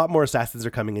 you know, a lot more assassins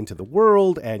are coming into the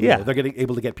world, and you know, they're getting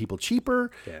able to get people cheaper.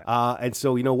 And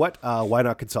so, you know what? Why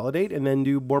not consolidate and then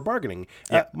do more bargaining?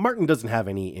 Martin doesn't have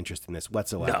any interest in this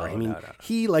whatsoever.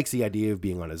 He likes the idea of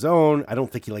being on his own. I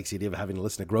don't think he likes the idea of having to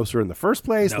listen to Grocer in the first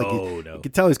place. You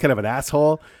can tell he's kind of an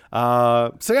asshole.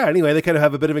 Anyway, they kind of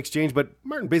have a bit of exchange, but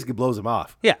Martin basically blows him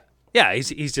off. Yeah.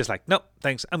 He's just like, no,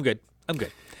 thanks, I'm good.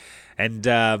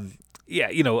 And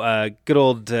you know, good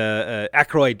old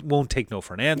Aykroyd won't take no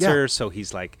for an answer. So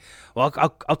he's like, well,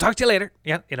 I'll talk to you later.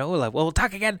 Yeah, you know, like, well, we'll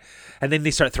talk again. And then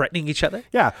they start threatening each other.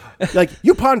 Yeah, like,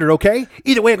 you ponder, okay?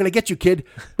 Either way, I'm going to get you, kid.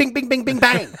 Bing, bing, bing, bing,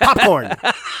 bang. Popcorn.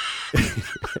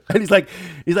 And he's like,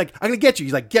 I'm going to get you.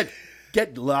 He's like,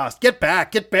 get lost, get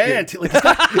back, get banned. Like it's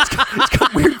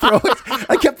got weird throws.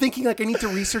 I kept thinking like I need to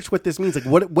research what this means. Like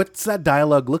what's that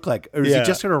dialogue look like, or is it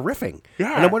just sort of riffing?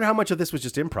 Yeah. And I wonder how much of this was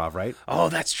just improv, right? Oh,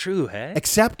 that's true, hey.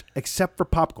 Except for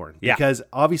popcorn, because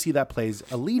obviously that plays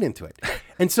a lead into it.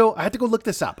 And so I had to go look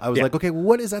this up. I was like, okay, well,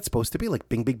 what is that supposed to be? Like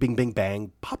bing, bing, bing, bing,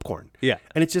 bang, popcorn. Yeah.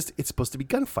 And it's supposed to be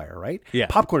gunfire, right? Yeah.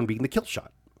 Popcorn being the kill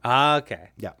shot. Okay.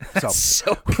 Yeah.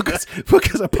 So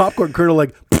because a popcorn kernel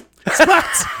like.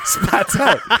 Splats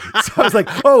out. So I was like,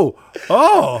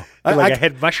 like a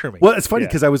head mushrooming. Well, it's funny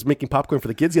because I was making popcorn for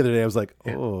the kids the other day. I was like,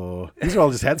 these are all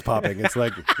just heads popping. It's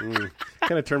like,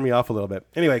 kind of turned me off a little bit.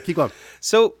 Anyway, keep going.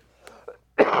 So,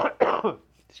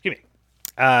 excuse me.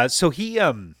 So he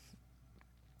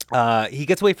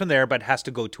gets away from there, but has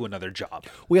to go to another job.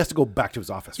 He has to go back to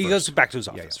his office. He goes back to his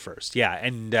office first. Yeah,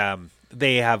 and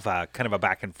they have kind of a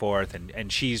back and forth,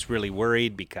 and she's really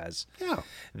worried because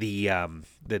the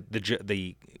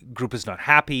group is not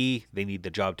happy. They need the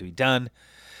job to be done,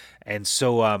 and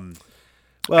so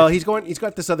he's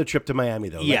got this other trip to Miami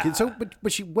though. Yeah. Like, so, but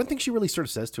one thing she really sort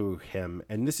of says to him,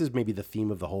 and this is maybe the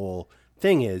theme of the whole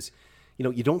thing is, you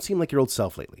know, you don't seem like your old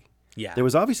self lately. Yeah. There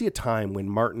was obviously a time when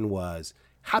Martin was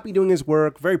happy doing his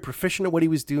work, very proficient at what he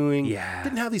was doing. Yeah.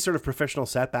 Didn't have these sort of professional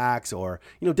setbacks, or,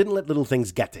 you know, didn't let little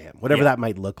things get to him, whatever that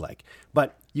might look like.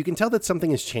 But you can tell that something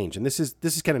has changed, and this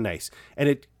is kind of nice.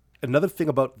 And another thing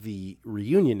about the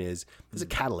reunion is there's a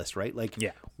catalyst, right? Like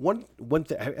one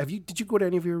thing. Did you go to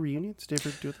any of your reunions? Did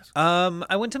you ever do this?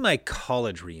 I went to my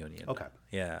college reunion. Okay.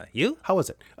 Yeah. You? How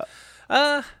was it?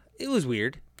 It was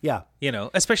weird. Yeah. You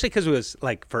know, especially because it was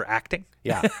like for acting.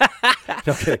 Yeah.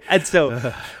 Okay. And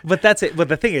so, but that's it. But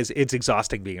the thing is, it's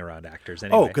exhausting being around actors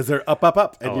anyway. Oh, because they're up.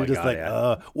 And you're just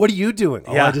what are you doing?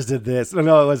 Oh, I just did this.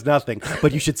 No, it was nothing.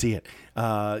 But you should see it.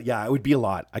 It would be a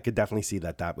lot. I could definitely see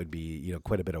that would be, you know,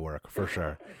 quite a bit of work for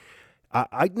sure.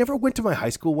 I never went to my high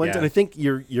school ones, and I think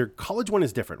your college one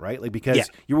is different, right? Like because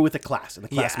you were with a class, and the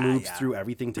class moves through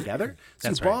everything together, so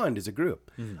you bond as a group.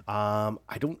 Mm-hmm.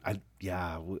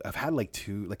 I've had like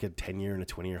a 10-year and a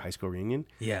 20-year high school reunion.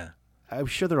 Yeah, I'm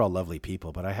sure they're all lovely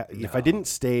people, but if I didn't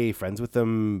stay friends with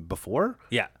them before,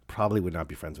 probably would not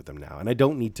be friends with them now. And I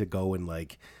don't need to go and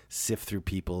like sift through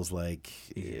people's like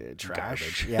trash.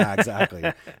 Garbage. Yeah,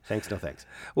 exactly. Thanks, no thanks.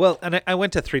 Well, and I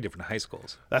went to 3 different high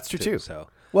schools. That's true too. So.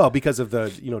 Well, because of the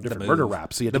different murder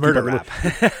raps, so you have to murder rap.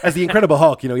 As the Incredible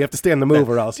Hulk, you have to stay on the move,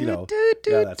 or else yeah,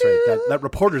 that's right. That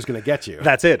reporter's going to get you.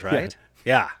 That's it, right?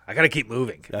 Yeah, I got to keep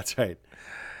moving. That's right.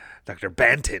 Dr.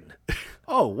 Banton.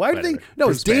 Oh, why did they? No,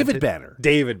 it's David Banner.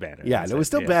 David Banner. Yeah, it was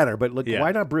still Banner, but look,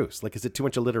 why not Bruce? Like, is it too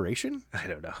much alliteration? I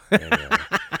don't know.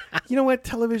 You know what,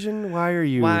 television? Why are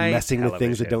you messing with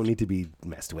things that don't need to be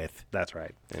messed with? That's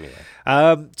right.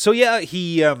 Anyway, so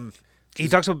he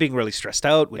talks about being really stressed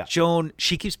out with Joan.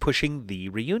 She keeps pushing the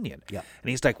reunion. Yeah. And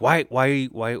he's like, why,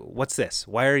 what's this?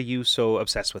 Why are you so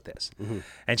obsessed with this? Mm-hmm.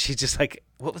 And she's just like,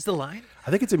 what was the line? I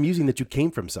think it's amusing that you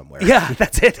came from somewhere. Yeah,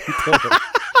 that's it.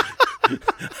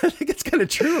 I think it's kind of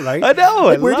true, right? I know.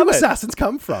 Like, I where love do it. assassins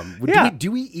come from? Yeah.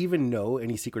 Do we even know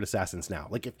any secret assassins now?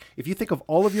 Like, if you think of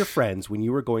all of your friends when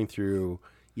you were going through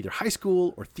either high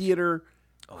school or theater,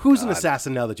 who's an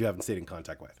assassin now that you haven't stayed in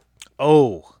contact with?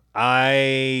 Oh,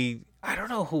 I don't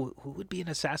know who would be an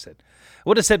assassin. I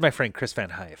would have said my friend Chris Van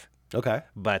Hyve, Okay.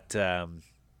 but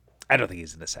I don't think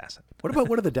he's an assassin. What about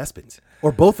one of the Despins?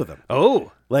 Or both of them?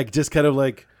 Oh, Like, just kind of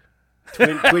like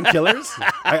twin killers?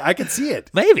 I could see it.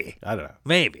 maybe. I don't know.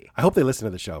 Maybe. I hope they listen to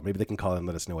the show. Maybe they can call in and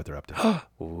let us know what they're up to.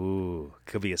 Ooh,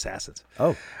 could be assassins.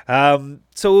 Oh.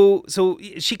 So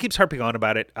she keeps harping on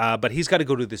about it, but he's got to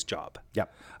go to this job.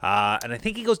 Yep. And I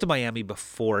think he goes to Miami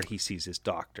before he sees his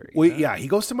doctor. Well, yeah, he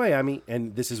goes to Miami,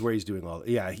 and this is where he's doing all.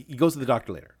 Yeah, he goes to the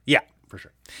doctor later. Yeah. For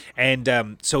sure.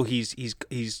 And so he's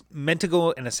meant to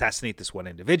go and assassinate this one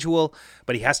individual,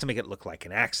 but he has to make it look like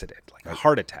an accident, like a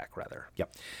heart attack, rather.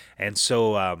 Yep. And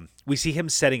so we see him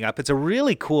setting up. It's a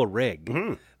really cool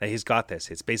rig that he's got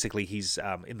this. It's basically he's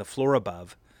in the floor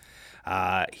above.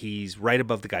 He's right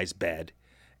above the guy's bed.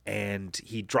 And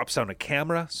he drops down a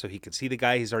camera so he can see the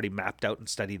guy. He's already mapped out and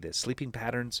studied the sleeping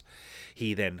patterns.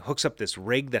 He then hooks up this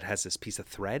rig that has this piece of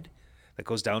thread that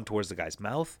goes down towards the guy's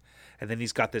mouth. And then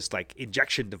he's got this like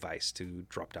injection device to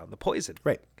drop down the poison.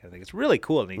 Right. I think it's really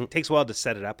cool. And it takes a while to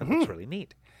set it up and looks really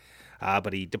neat.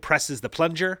 But he depresses the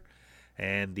plunger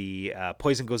and the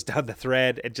poison goes down the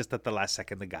thread. And just at the last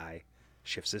second, the guy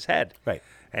shifts his head. Right.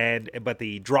 But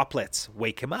the droplets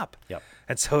wake him up. Yep.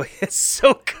 And so it's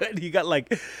so good. You got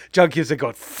like John Cusack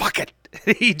going, fuck it.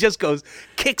 He just goes,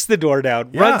 kicks the door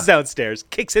down, runs downstairs,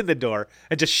 kicks in the door,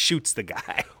 and just shoots the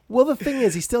guy. Well, the thing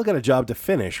is, he's still got a job to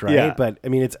finish, right? Yeah. But I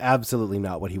mean, it's absolutely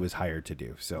not what he was hired to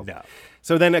do. So, No.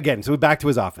 So then again, so back to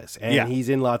his office, and Yeah. he's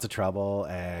in lots of trouble.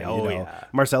 And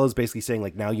Marcelo's basically saying,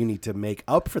 like, now you need to make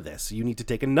up for this. You need to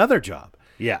take another job.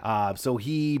 Yeah. So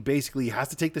he basically has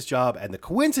to take this job, and the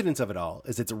coincidence of it all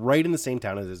is it's right in the same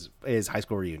town as his high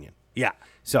school reunion. Yeah.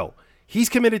 So he's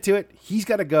committed to it. He's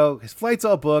got to go. His flight's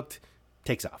all booked.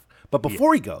 Takes off. But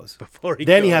before he goes, he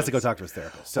has to go talk to his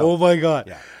therapist. So, oh my God.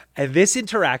 Yeah. And this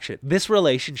interaction, this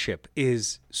relationship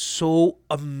is so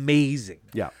amazing.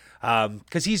 Yeah.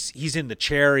 Because he's in the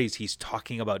chair, he's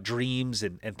talking about dreams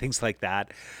and things like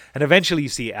that. And eventually you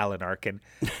see Alan Arkin,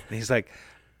 and he's like,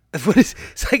 what is,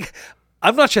 it's like,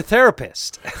 I'm not your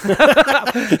therapist.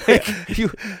 Like,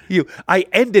 I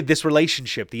ended this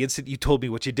relationship the instant you told me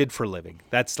what you did for a living.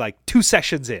 That's like 2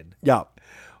 sessions in. Yeah.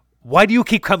 Why do you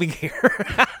keep coming here?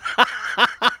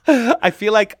 I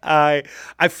feel like I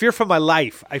fear for my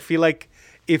life. I feel like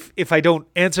if I don't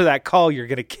answer that call, you're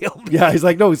gonna kill me. Yeah, he's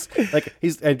like, no,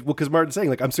 because Martin's saying,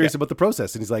 like, I'm serious about the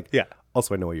process, and he's like, Yeah.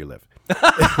 Also, I know where you live.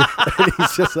 And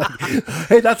he's just like,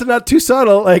 hey, that's not too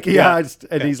subtle. Like,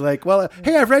 and he's like, well,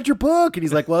 hey, I've read your book, and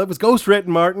he's like, well, it was ghostwritten,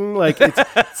 Martin. Like,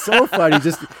 it's so funny.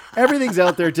 Just everything's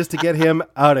out there just to get him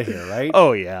out of here, right?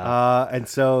 Oh yeah. And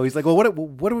so he's like, well, what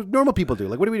do normal people do?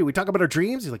 Like, what do we do? We talk about our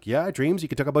dreams. He's like, yeah, dreams. You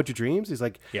can talk about your dreams. He's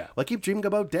like, Yeah. Well, I keep dreaming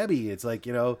about Debbie. It's like,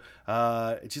 she's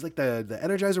like the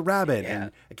Energizer Rabbit, Yeah.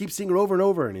 and I keep seeing her over and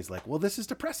over. And he's like, well, this is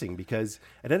depressing because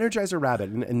an Energizer Rabbit,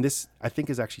 and this I think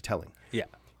is actually telling. Yeah.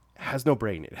 Has no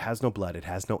brain, it has no blood, it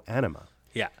has no anima.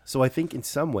 Yeah. So I think in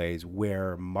some ways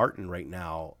where Martin right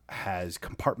now has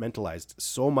compartmentalized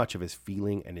so much of his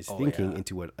feeling and his thinking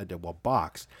into a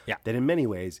box that in many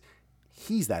ways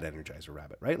he's that Energizer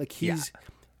Rabbit, right? Like he's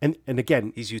and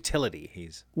again, He's utility.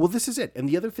 well, this is it. And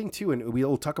the other thing too, and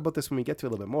we'll talk about this when we get to it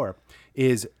a little bit more,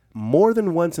 is more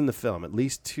than once in the film, at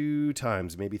least 2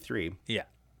 times, maybe 3, Yeah.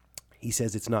 he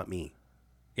says it's not me.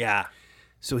 Yeah.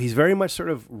 So he's very much sort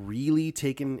of really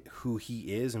taken who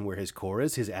he is and where his core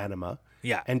is, his anima,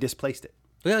 and displaced it.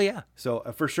 Well, yeah. So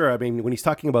for sure, I mean, when he's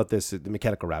talking about this, the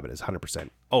Mechanical Rabbit is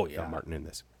 100%. Oh yeah. Martin in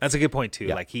this. That's a good point too.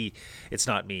 Yeah. Like it's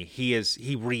not me.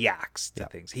 He reacts to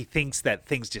things. He thinks that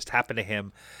things just happen to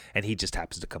him, and he just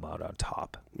happens to come out on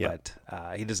top. Yeah.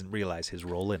 But he doesn't realize his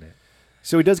role in it.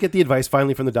 So he does get the advice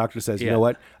finally from the doctor. Says, you know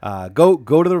what? Go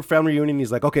to the family reunion.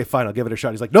 He's like, okay, fine, I'll give it a shot.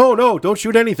 He's like, no, don't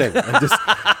shoot anything.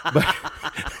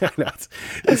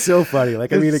 It's so funny.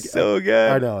 Like, I mean, It's so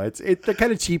good. I know they're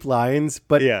kind of cheap lines,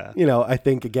 but I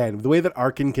think again the way that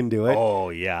Arkin can do it, Oh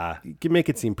yeah. you can make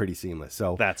it seem pretty seamless.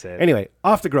 So That's it. Anyway,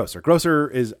 off to Grosser. Grosser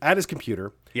is at his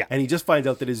computer, Yeah. and he just finds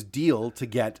out that his deal to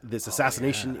get this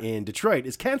assassination in Detroit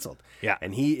is canceled. Yeah.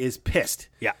 And he is pissed.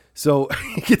 Yeah. So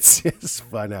it's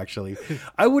fun, actually.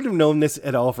 I wouldn't have known this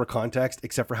at all for context,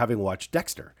 except for having watched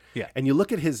Dexter. Yeah. And you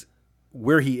look at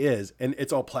where he is, and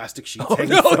it's all plastic sheets. Oh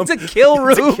hanging no, from- it's a kill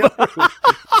room.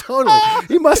 Totally.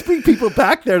 He must be people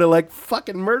back there to like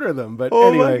fucking murder them. But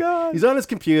anyway, he's on his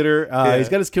computer. He's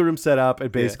got his kill room set up,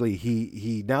 and basically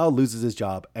he now loses his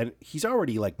job, and he's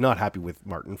already like not happy with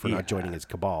Martin for not joining his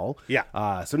cabal.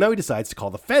 Yeah. So now he decides to call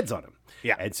the feds on him.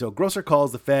 Yeah. And so Grosser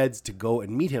calls the feds to go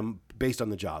and meet him based on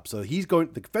the job. So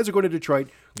the feds are going to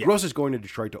Detroit. Yeah. Grosser's going to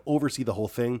Detroit to oversee the whole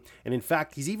thing. And in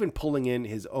fact, he's even pulling in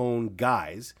his own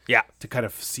guys to kind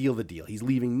of seal the deal. He's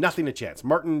leaving nothing to chance.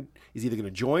 Martin is either going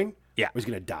to join or he's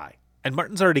going to die. And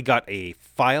Martin's already got a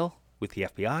file with the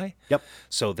FBI. Yep.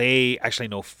 So they actually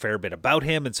know a fair bit about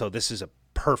him. And so this is a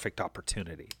perfect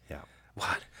opportunity. Yeah.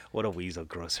 What a weasel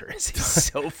Grosser is. He's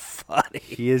so funny.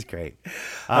 He is great.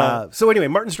 So anyway,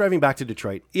 Martin's driving back to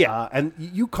Detroit. Yeah. And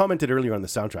you commented earlier on the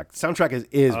soundtrack. The soundtrack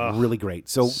is really great.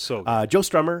 So Joe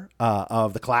Strummer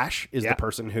of The Clash is the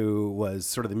person who was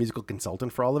sort of the musical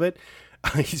consultant for all of it.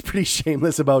 He's pretty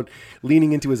shameless about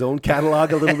leaning into his own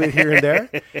catalog a little bit here and there.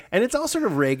 And it's all sort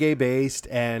of reggae based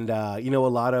and, a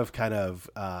lot of kind of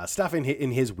stuff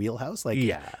in his wheelhouse, like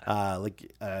Joe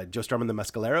Strummer and the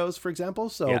Mescaleros, for example.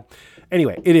 So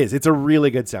anyway, it's a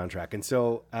really good soundtrack. And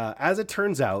so as it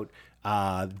turns out,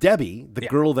 Debbie, the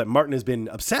girl that Martin has been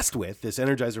obsessed with, this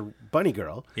Energizer Bunny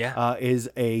girl, is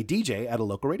a DJ at a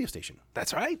local radio station.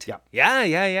 That's right.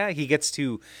 Yeah. He gets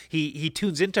to, he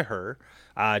tunes into her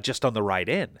just on the ride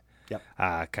in,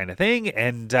 kind of thing.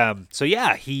 And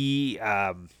he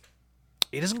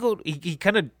doesn't go, he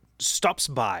kind of stops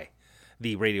by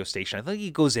the radio station. I think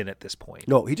he goes in at this point.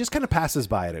 No, he just kind of passes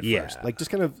by it at first. Like just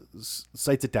kind of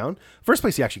sights it down. First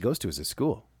place he actually goes to is his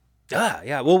school.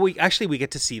 Well, we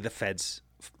get to see the feds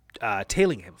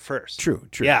tailing him first. True.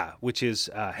 Yeah, which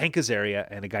is Hank Azaria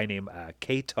and a guy named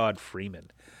K. Todd Freeman.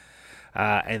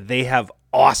 And they have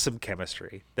awesome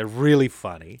chemistry. They're really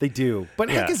funny. They do. But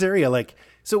Hank Azaria,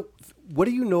 so what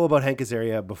do you know about Hank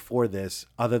Azaria before this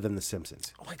other than The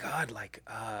Simpsons? Oh my God,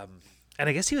 and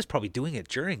I guess he was probably doing it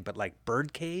during, but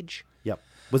Birdcage. Yep.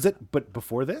 Was it, but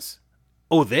before this?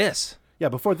 Oh, this? Yeah,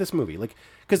 before this movie,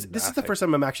 because this is the first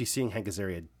time I'm actually seeing Hank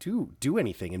Azaria do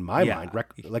anything in my mind,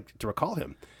 to recall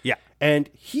him. Yeah, and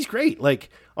he's great.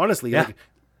 Honestly, and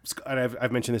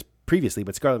I've mentioned this previously,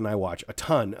 but Scarlett and I watch a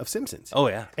ton of Simpsons. Oh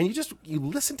yeah, and you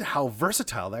listen to how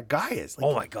versatile that guy is.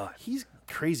 Oh my God, he's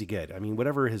crazy good. I mean,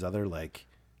 whatever his other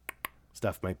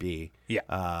stuff might be. Yeah,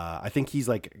 I think he's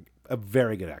a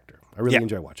very good actor. I really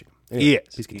enjoy watching him. Anyway, he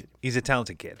is. He's a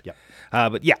talented kid.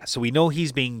 Yeah. So we know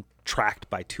he's being tracked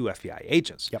by 2 FBI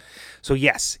agents. Yep. So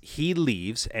yes, he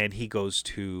leaves and he goes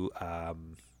to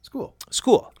school.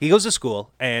 He goes to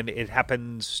school, and it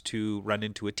happens to run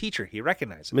into a teacher he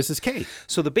recognizes, Mrs. K.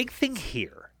 So the big thing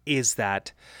here is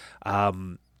that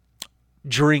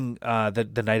during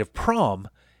the night of prom,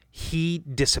 he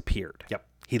disappeared. Yep.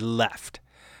 He left,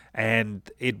 and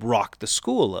it rocked the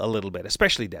school a little bit,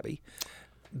 especially Debbie.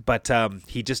 But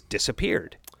he just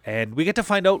disappeared. And we get to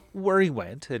find out where he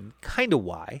went and kind of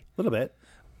why. A little bit.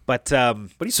 But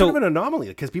he's sort of an anomaly,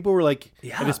 because people were like,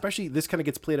 and especially this kind of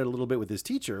gets played out a little bit with his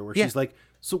teacher, where she's like,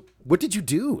 so what did you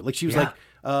do? She was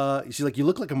she's like, you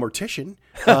look like a mortician.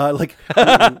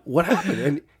 What happened?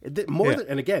 And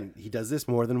and again, he does this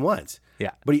more than once.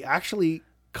 Yeah. But he actually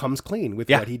comes clean with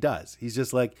what he does. He's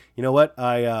just like, you know what?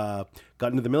 I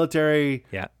got into the military,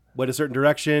 went a certain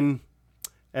direction.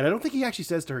 And I don't think he actually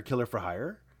says to her, killer for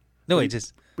hire. No,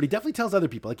 but he definitely tells other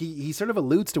people. He sort of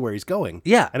alludes to where he's going.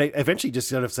 Yeah. And I eventually just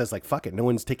sort of says, fuck it. No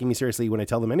one's taking me seriously when I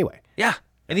tell them anyway. Yeah.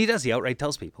 And he does. He outright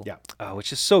tells people. Yeah.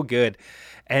 Which is so good.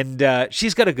 And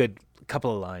she's got a good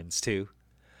couple of lines, too.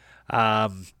 I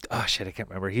can't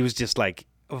remember. He was just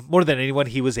more than anyone,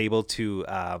 he was able to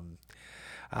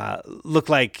look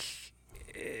like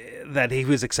that he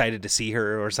was excited to see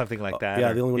her or something like that.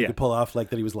 Yeah, the only one he could pull off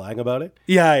that he was lying about it.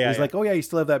 Yeah. He's like, oh yeah, you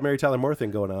still have that Mary Tyler Moore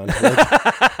thing going on.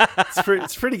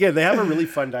 It's pretty good. They have a really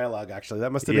fun dialogue, actually.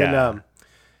 That must have been, I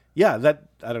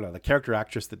don't know, the character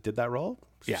actress that did that role.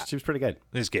 She was pretty good.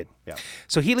 It was good. Yeah.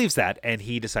 So he leaves that and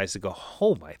he decides to go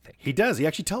home, I think. He does. He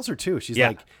actually tells her too. She's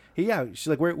like, she's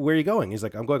like, where are you going? He's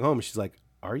like, I'm going home. And she's like,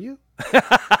 are you? And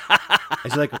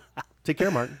she's like, take care,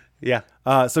 Martin. Yeah.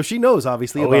 So she knows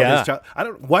obviously about his child.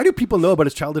 Why do people know about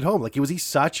his childhood home? Was he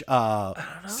such a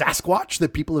Sasquatch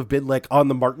that people have been on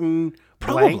the Martin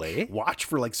probably watch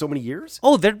for so many years?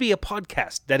 Oh, there'd be a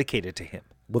podcast dedicated to him.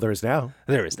 Well, there is now.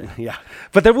 Yeah.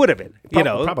 But there would have been,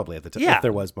 probably at the time if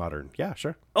there was modern. Yeah,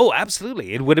 sure. Oh,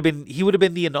 absolutely. It would have been. He would have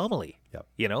been the anomaly.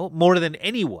 Yep. More than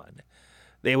anyone.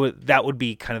 That would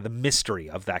be kind of the mystery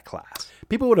of that class.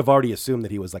 People would have already assumed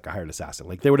that he was a hired assassin.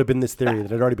 There would have been this theory that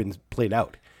had already been played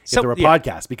out. If there were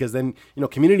podcasts, because then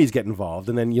communities get involved,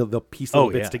 and then they'll piece little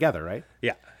bits together, right?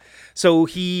 Yeah. So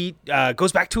he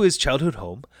goes back to his childhood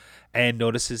home, and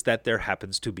notices that there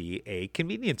happens to be a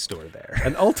convenience store there.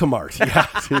 An Ultimart. Yeah.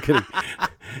 So you're kidding.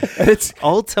 And it's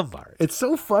Ultimart. It's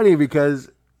so funny because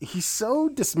he's so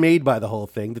dismayed by the whole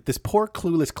thing that this poor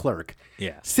clueless clerk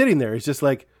sitting there is just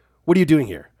like, what are you doing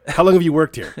here? How long have you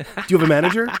worked here? Do you have a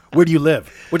manager? Where do you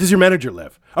live? Where does your manager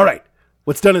live? All right.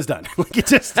 What's done is done. Like it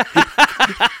just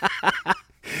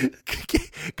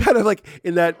kind of like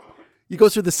in that he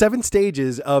goes through the 7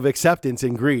 stages of acceptance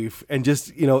and grief and just,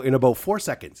 in about 4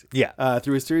 seconds. Yeah.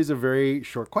 Through a series of very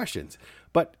short questions.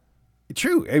 But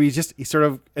true. I mean, he sort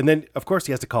of, and then of course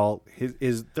he has to call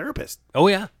his therapist. Oh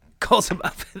yeah. Calls him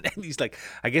up and he's like,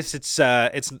 I guess it's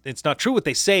not true what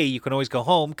they say. You can always go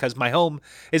home because my home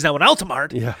is now an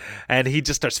Ultimart. Yeah. And he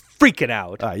just starts freaking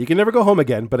out. You can never go home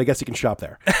again, but I guess you can shop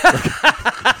there.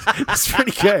 It's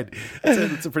pretty good.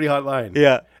 It's a pretty hot line.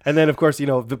 Yeah. And then of course,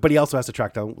 but he also has to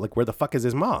track down like where the fuck is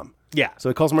his mom? Yeah. So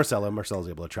he calls Marcella. Marcella's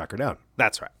able to track her down.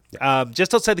 That's right. Yeah.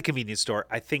 Just outside the convenience store,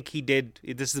 I think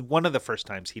this is one of the first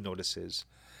times he notices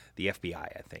the FBI,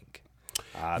 I think.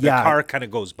 The car kind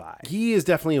of goes by. He is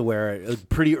definitely aware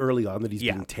pretty early on that he's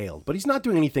being tailed, but he's not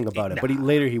doing anything about it. But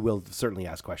later he will certainly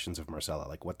ask questions of Marcella,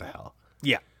 like, what the hell?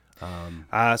 Yeah.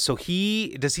 So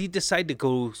does he decide to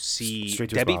go see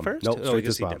Debbie first? Nope, straight to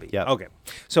his mom. Debbie. Yeah. Okay.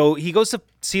 So he goes to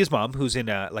see his mom, who's in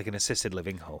an assisted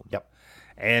living home. Yep.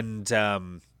 And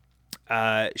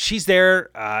she's there.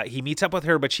 He meets up with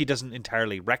her, but she doesn't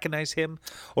entirely recognize him,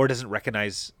 or doesn't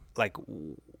recognize like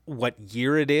what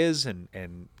year it is and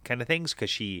kind of things, because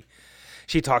she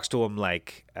talks to him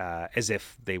like as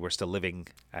if they were still living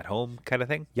at home, kind of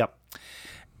thing. Yep.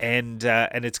 And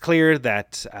it's clear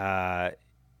that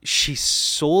she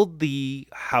sold the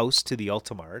house to the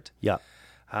Ultimart. Yeah.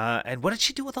 And what did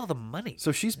she do with all the money?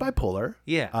 So she's bipolar.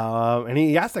 Yeah. And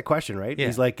he asked that question, right? Yeah.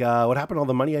 He's like, what happened to all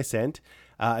the money I sent?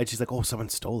 And she's like, oh, someone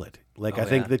stole it. Like, I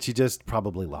think that she just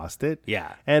probably lost it.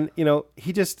 Yeah. And,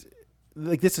 he just,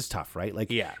 like, this is tough, right?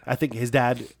 Like, yeah. I think his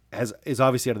dad is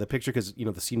obviously out of the picture because,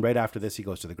 the scene right after this, he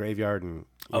goes to the graveyard and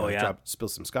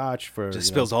spills some scotch for. Just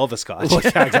spills all the scotch. Well,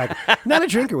 yeah, exactly. Not a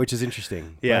drinker, which is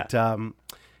interesting. Yeah. But,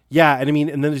 yeah. And I mean,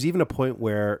 and then there's even a point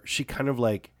where she kind of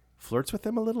like flirts with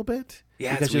him a little bit.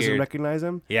 Yeah. Because she doesn't recognize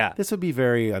him. Yeah. This would be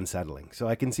very unsettling. So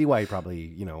I can see why he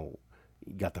probably,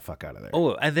 got the fuck out of there.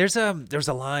 Oh, and there's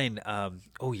a line,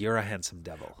 oh, you're a handsome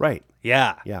devil. Right.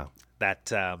 Yeah. Yeah.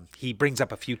 That he brings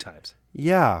up a few times.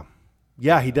 Yeah.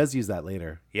 Yeah, he does use that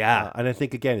later. Yeah. And I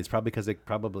think, again, it's probably because it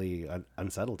probably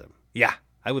unsettled him. Yeah,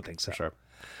 I would think so. For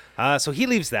sure. So he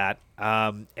leaves that,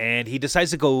 and he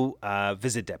decides to go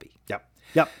visit Debbie.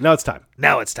 Yep. Now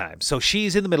it's time. So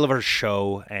she's in the middle of her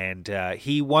show, and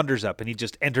he wanders up, and he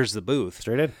just enters the booth.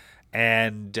 Straight in.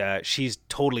 And she's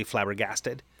totally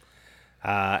flabbergasted.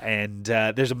 And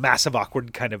there's a massive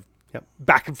awkward kind of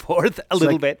back and forth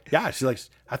little bit. Yeah, she's like,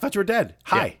 I thought you were dead.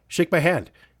 Hi, shake my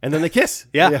hand. And then they kiss.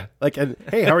 Yeah. Like, and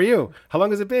hey, how are you? How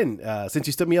long has it been since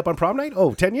you stood me up on prom night?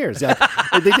 Oh, 10 years. Yeah,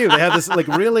 they do. They have this like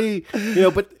really,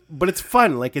 but it's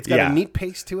fun. Like it's got a neat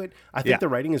pace to it. I think the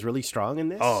writing is really strong in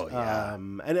this. Oh, yeah.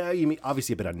 And you mean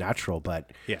obviously a bit unnatural,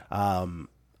 but yeah.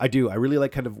 I do. I really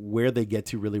like kind of where they get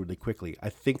to really, really quickly. I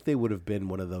think they would have been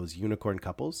one of those unicorn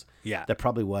couples that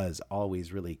probably was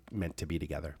always really meant to be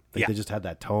together. Like they just had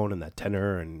that tone and that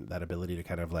tenor and that ability to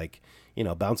kind of like,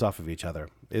 bounce off of each other.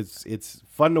 It's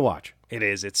fun to watch. It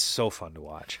is. It's so fun to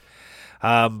watch.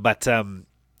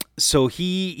 So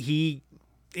he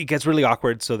it gets really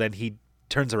awkward. So then he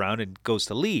turns around and goes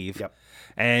to leave. Yep.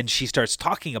 And she starts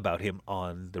talking about him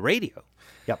on the radio.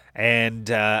 Yep. And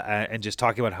just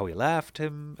talking about how he left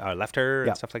her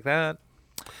and stuff like that.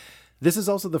 This is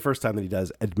also the first time that he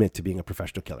does admit to being a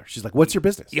professional killer. She's like, what's your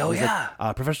business? Oh, yeah.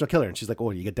 Like, professional killer. And she's like, oh,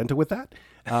 you get dental with that?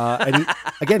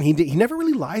 And he never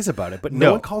really lies about it, but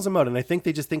no one calls him out. And I think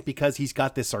they just think because he's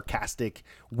got this sarcastic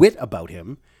wit about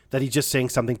him that he's just saying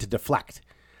something to deflect.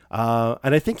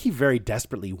 And I think he very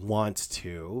desperately wants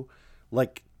to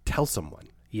like tell someone.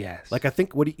 Yes. Like I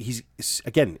think he's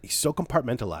so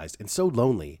compartmentalized and so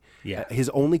lonely. Yeah. His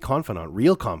only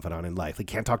real confidant in life. He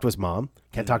can't talk to his mom,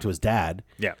 can't talk to his dad.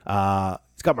 Yeah.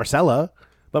 He's got Marcella,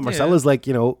 but Marcella's like,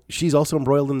 she's also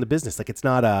embroiled in the business. Like it's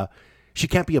not she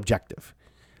can't be objective.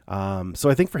 So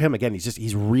I think for him, again,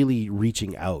 he's really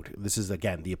reaching out. This is,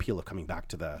 again, the appeal of coming back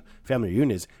to the family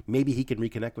reunion is maybe he can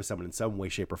reconnect with someone in some way,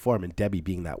 shape, or form, and Debbie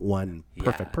being that one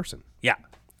perfect person. Yeah.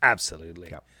 Absolutely.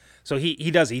 Yeah. So he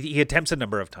does. He attempts a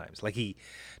number of times. Like he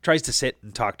tries to sit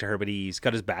and talk to her, but he's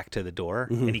got his back to the door,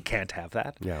 and he can't have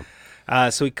that. Yeah.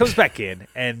 So he comes back in,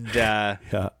 and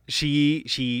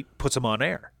she puts him on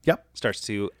air. Yep. Starts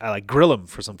to grill him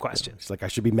for some questions. She's like, I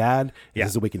should be mad. Yeah.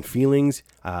 Is this awakened feelings?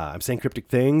 I'm saying cryptic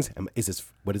things.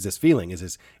 What is this feeling?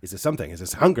 Is this something? Is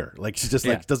this hunger? Like she just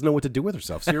like doesn't know what to do with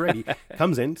herself. So you're right. He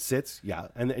comes in, sits,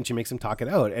 and she makes him talk it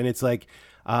out. And it's like,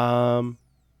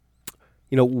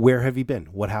 where have you been?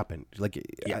 What happened? Like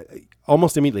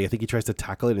almost immediately, I think he tries to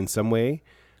tackle it in some way,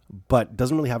 but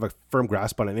doesn't really have a firm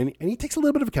grasp on it. And he takes a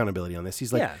little bit of accountability on this.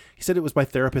 He's like, he said it was my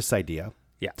therapist's idea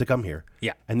to come here.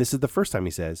 Yeah. And this is the first time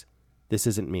he says, this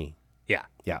isn't me. Yeah.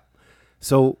 Yeah.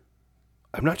 So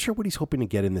I'm not sure what he's hoping to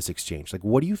get in this exchange. Like,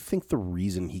 what do you think the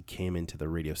reason he came into the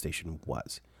radio station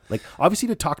was? Like, obviously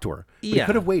to talk to her, but he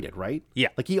could have waited, right? Yeah.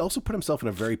 Like, he also put himself in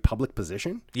a very public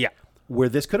position. Yeah. Where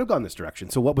this could have gone this direction.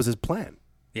 So what was his plan?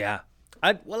 Yeah.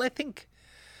 I think,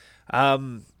 I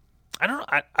don't know.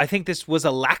 I think this was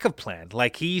a lack of plan.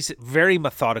 Like he's very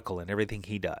methodical in everything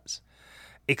he does,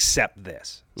 except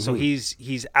this. So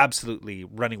he's absolutely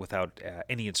running without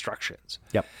any instructions.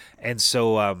 Yep. And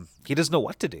so he doesn't know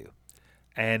what to do.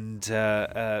 And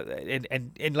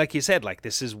like you said, like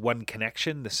this is one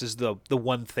connection. This is the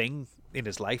one thing in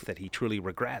his life that he truly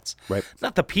regrets. Right.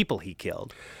 Not the people he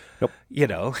killed. Nope. He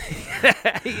does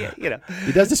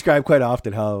describe quite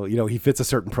often how, he fits a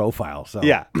certain profile. So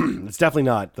it's definitely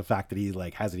not the fact that he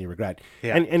like has any regret.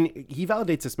 Yeah. And he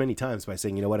validates this many times by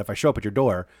saying, you know what, if I show up at your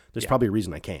door, there's probably a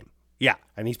reason I came. Yeah.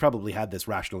 And he's probably had this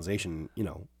rationalization,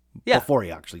 before he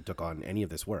actually took on any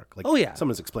of this work. Like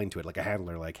someone's explained to it, like a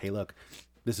handler, like, hey, look,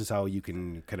 this is how you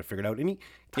can kind of figure it out. And he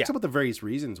talks about the various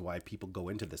reasons why people go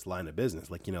into this line of business.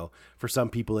 Like, for some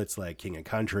people, it's like king and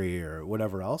country or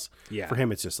whatever else. Yeah. For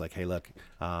him, it's just like, hey, look,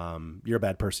 you're a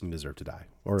bad person. You deserve to die.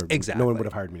 Or no one would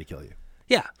have hired me to kill you.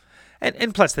 Yeah.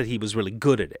 And plus that he was really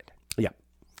good at it. Yeah.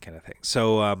 Kind of thing.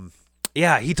 So,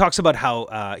 he talks about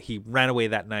how he ran away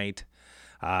that night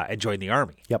and joined the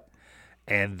army. Yep.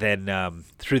 And then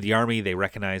through the army, they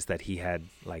recognized that he had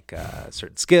like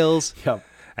certain skills. Yep.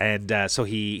 And so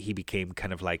he became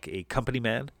kind of like a company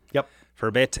man. Yep. For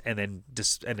a bit, and then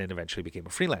eventually became a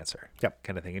freelancer. Yep.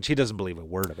 Kind of thing. And she doesn't believe a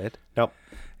word of it. Nope.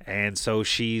 And so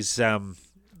she's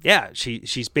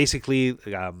she's basically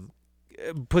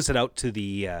puts it out to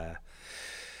the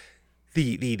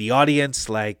audience,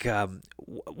 like,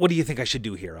 what do you think I should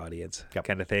do here, audience? Yep.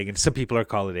 Kind of thing. And some people are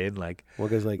calling in, like,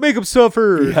 like make them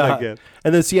suffer. Yeah. Like,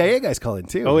 and the CIA guys call in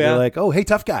too. Oh, yeah. They're like, oh, hey,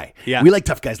 tough guy. Yeah. We like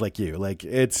tough guys like you. Like,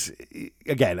 it's,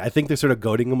 again, I think they're sort of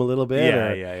goading him a little bit.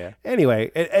 Yeah.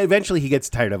 Anyway, eventually he gets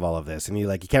tired of all of this and he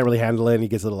can't really handle it and he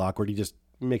gets a little awkward. He just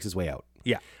makes his way out.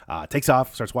 Yeah. Takes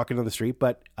off, starts walking down the street,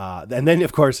 but and then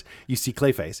of course you see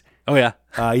Clayface. Oh yeah.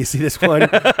 You see this one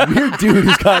weird dude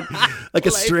who's got like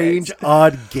a strange,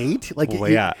 odd gait. Like,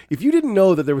 if you didn't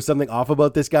know that there was something off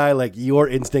about this guy, like your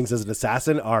instincts as an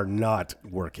assassin are not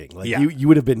working. Like you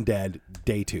would have been dead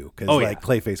day 2 because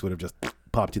Clayface would have just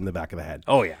popped you in the back of the head.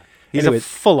 Oh yeah. He's a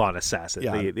full-on assassin.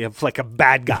 Yeah. Like a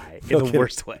bad guy in the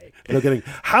worst way. No kidding.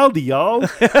 Howdy, y'all.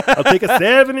 I'll take a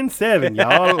 7 and 7,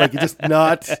 y'all. Like, you're just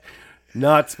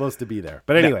not supposed to be there.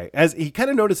 But anyway, as he kind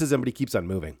of notices him, but he keeps on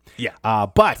moving. Yeah.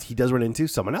 But he does run into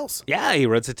someone else. Yeah, he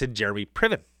runs into Jeremy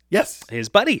Priven. Yes. His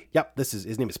buddy. Yep.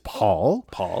 His name is Paul.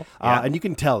 Paul. Yeah. And you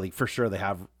can tell for sure they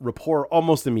have rapport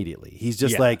almost immediately. He's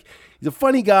just like, he's a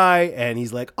funny guy. And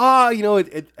he's like,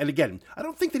 and again, I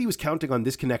don't think that he was counting on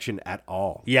this connection at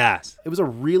all. Yes. It was a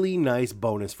really nice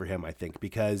bonus for him, I think,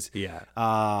 because he's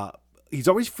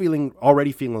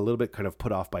already feeling a little bit kind of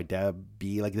put off by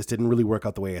Debbie. Like, this didn't really work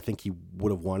out the way I think he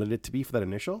would have wanted it to be for that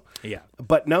initial. Yeah.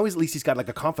 But now at least he's got like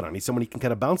a confidant. He's someone he can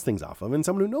kind of bounce things off of and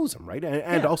someone who knows him, right?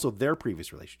 And also their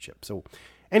previous relationship. So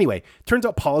anyway, turns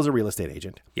out Paul is a real estate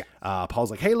agent. Yeah. Paul's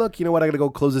like, hey, look, you know what? I got to go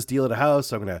close this deal at a house.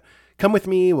 So I'm going to come with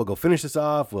me. We'll go finish this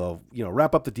off. We'll,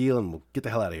 wrap up the deal and we'll get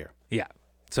the hell out of here. Yeah.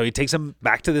 So he takes him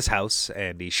back to this house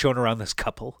and he's showing around this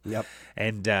couple. Yep.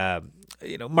 And,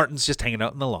 Martin's just hanging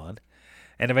out on the lawn.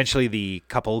 And eventually the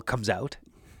couple comes out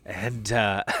and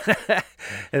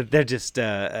they're just,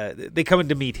 they come in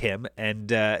to meet him and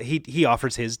he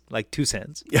offers his like 2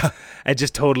 cents. Yeah. And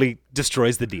just totally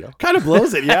destroys the deal. Kind of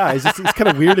blows it. Yeah. He's kind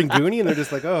of weird and goony and they're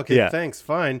just like, oh, okay, thanks.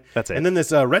 Fine. That's it. And then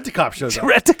this rent-a-cop shows up.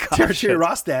 Tertiary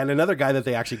Rostan, another guy that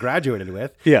they actually graduated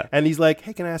with. Yeah. And he's like,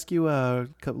 hey, can I ask you a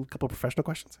couple of professional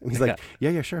questions? And he's like,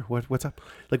 yeah, sure. What's up?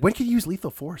 Like, when can you use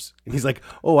lethal force? And he's like,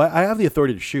 oh, I have the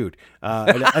authority to shoot.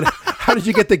 And how did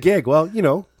you get the gig? Well,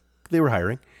 they were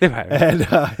hiring. They were hiring. And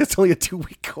it's only a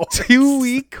 2-week course.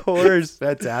 2-week course.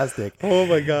 Fantastic. Oh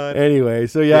my God. Anyway,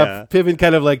 so Piven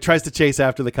kind of like tries to chase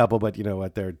after the couple, but you know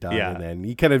what, they're done. Yeah. And then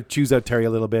he kind of chews out Terry a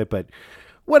little bit, but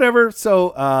whatever.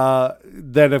 So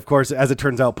then, of course, as it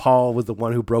turns out, Paul was the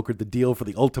one who brokered the deal for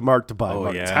the Ultimart to buy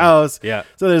Martin's house. Yeah.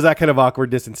 So there's that kind of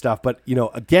awkwardness and stuff. But, you know,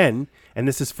 again, and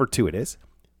this is fortuitous,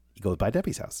 he goes by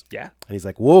Debbie's house. Yeah. And he's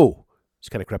like, whoa, she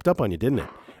kind of crept up on you, didn't it?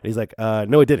 And he's like,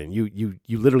 no, it didn't. You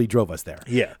literally drove us there.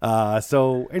 Yeah.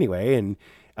 So anyway, and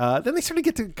then they sort of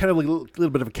get to kind of like a little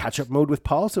bit of a catch-up mode with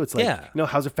Paul. So it's like, you know,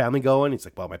 how's your family going? He's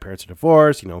like, well, my parents are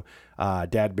divorced. You know,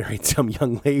 Dad married some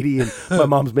young lady, and my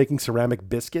mom's making ceramic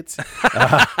biscuits.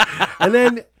 And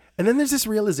then there's this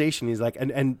realization. He's like,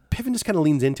 and Piven just kind of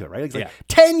leans into it, right? He's like,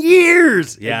 10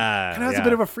 years. Yeah. Kind of has a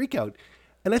bit of a freak out.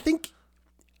 And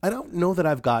I don't know that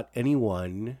I've got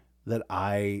anyone that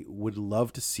I would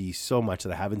love to see so much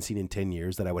that I haven't seen in 10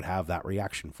 years that I would have that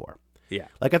reaction for. Yeah.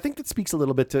 Like, I think that speaks a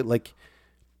little bit to, like,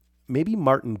 maybe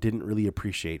Martin didn't really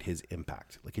appreciate his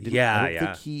impact. Like, I don't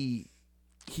think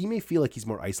he may feel like he's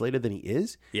more isolated than he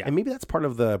is. Yeah. And maybe that's part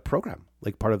of the program,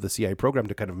 like part of the CIA program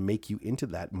to kind of make you into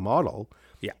that model.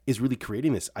 Yeah. Is really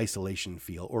creating this isolation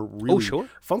feel or really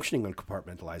functioning on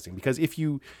compartmentalizing. Because if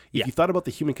you thought about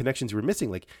the human connections you were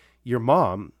missing, like your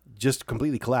mom just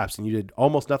completely collapsed and you did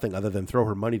almost nothing other than throw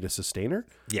her money to sustain her.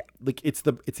 Yeah. Like it's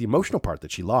the emotional part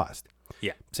that she lost.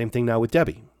 Yeah. Same thing now with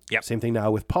Debbie. Yeah. Same thing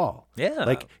now with Paul. Yeah.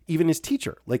 Like even his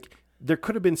teacher, like there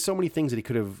could have been so many things that he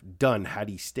could have done had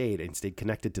he stayed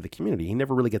connected to the community. He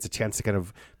never really gets a chance to kind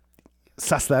of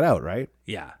suss that out, right?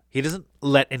 Yeah. He doesn't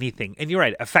let anything, and you're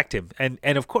right, affect him. And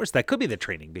of course that could be the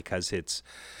training, because it's,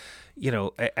 you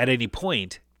know, at any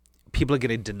point people are going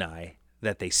to deny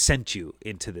that they sent you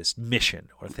into this mission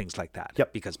or things like that.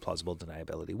 Yep. Because plausible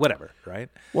deniability, whatever, right?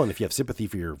 Well, and if you have sympathy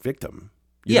for your victim,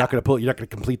 you're not going to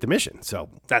complete the mission. So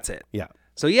that's it. Yeah.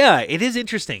 So yeah, it is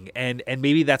interesting, and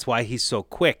maybe that's why he's so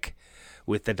quick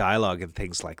with the dialogue and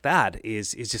things like that.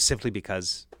 Is just simply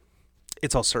because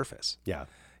it's all surface. Yeah.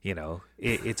 You know,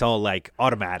 it's all like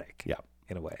automatic. Yeah.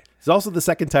 In a way. It's also the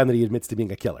second time that he admits to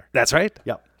being a killer. That's right.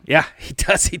 Yeah. Yeah, he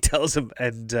does. He tells him,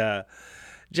 and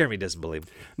Jeremy doesn't believe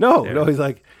him. No, he's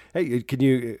like, hey,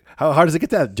 how hard does it get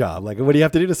that job? Like, what do you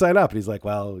have to do to sign up? And he's like,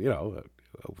 well, you know,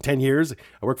 10 years,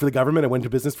 I worked for the government, I went into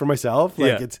business for myself.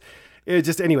 Like it's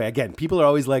just, anyway, again, people are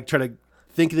always like trying to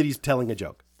think that he's telling a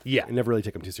joke. Yeah. And never really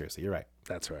take him too seriously. You're right.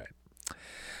 That's right.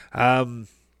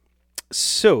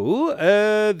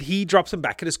 So he drops him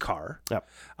back at his car,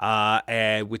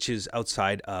 which is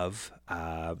outside of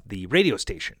the radio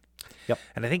station. Yep.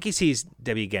 And I think he sees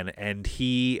Debbie again, and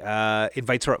he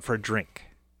invites her up for a drink,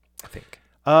 I think.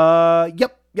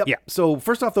 Yep. Yeah. So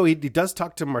first off, though, he does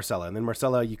talk to Marcella, and then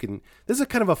Marcella, this is a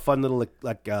kind of a fun little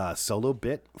like solo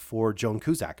bit for Joan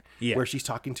Cusack, where she's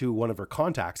talking to one of her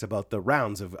contacts about the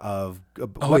rounds of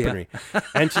weaponry,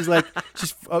 and she's like,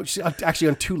 she's actually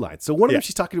on two lines. So one of them,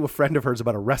 she's talking to a friend of hers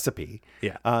about a recipe.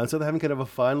 Yeah. So they're having kind of a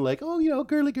fun, like, oh, you know,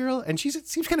 girly girl, and she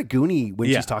seems kind of goony when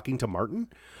she's talking to Martin.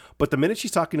 But the minute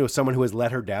she's talking to someone who has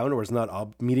let her down or is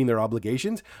not meeting their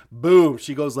obligations, boom,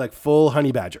 she goes like full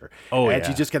honey badger. Oh, and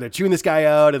she's just kind of chewing this guy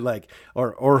out and like,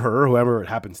 or her, whoever it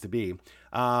happens to be,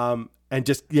 and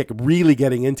just like really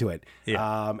getting into it.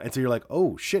 Yeah. And so you're like,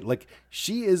 oh shit, like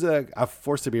she is a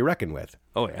force to be reckoned with.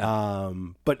 Oh yeah.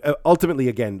 But ultimately,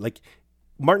 again, like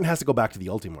Martin has to go back to the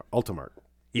Ultimart.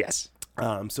 Yes.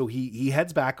 So he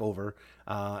heads back over,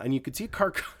 and you could see a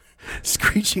car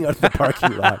screeching out of the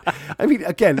parking lot. I mean,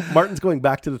 again, Martin's going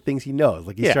back to the things he knows.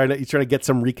 Like he's trying to get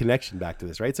some reconnection back to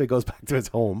this, right? So he goes back to his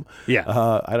home. Yeah.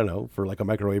 I don't know, for like a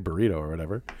microwave burrito or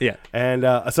whatever. Yeah. And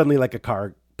suddenly like a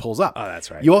car pulls up. Oh,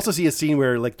 that's right. You also see a scene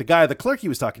where like the clerk he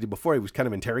was talking to before, he was kind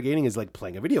of interrogating, is like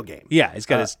playing a video game. Yeah, he's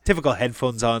got his typical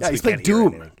headphones on. Yeah, so he's playing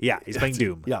Doom. Yeah, he's playing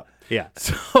Doom. Yeah. Yeah.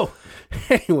 So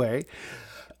anyway,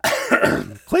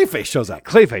 Clayface shows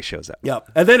up.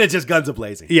 Yep. And then it just guns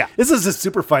a-blazing. Yeah. This is a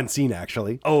super fun scene,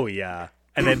 actually. Oh, yeah.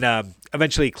 And then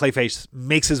eventually Clayface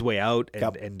makes his way out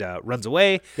and runs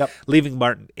away, leaving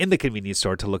Martin in the convenience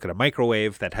store to look at a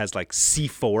microwave that has like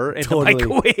C4 in the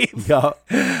microwave.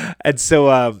 Yeah. And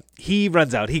so he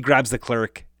runs out, he grabs the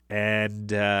clerk, and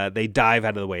they dive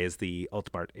out of the way as the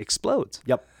Ultimart explodes.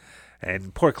 Yep.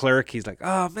 And poor clerk, he's like,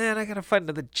 oh man, I got to find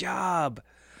another job.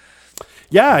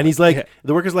 Yeah, and he's like,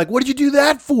 the worker's like, what did you do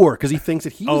that for? Because he thinks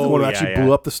that he was the one who actually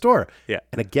blew up the store. Yeah.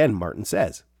 And again, Martin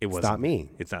says, it's not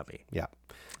me. It's not me. Yeah.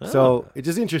 So it's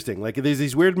just interesting. Like there's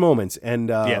these weird moments. And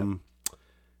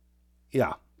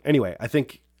anyway, I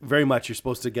think very much you're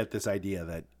supposed to get this idea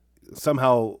that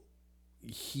somehow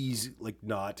he's like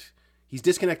he's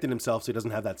disconnected himself, so he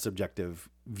doesn't have that subjective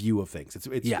view of things. It's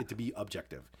to be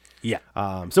objective. Yeah.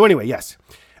 So anyway, yes.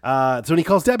 So when he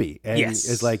calls Debbie and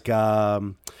is like,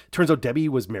 turns out Debbie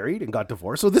was married and got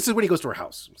divorced. So this is when he goes to her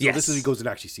house. So this is when he goes and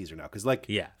actually sees her now. Because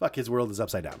fuck, his world is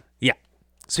upside down. Yeah.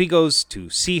 So he goes to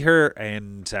see her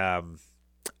and he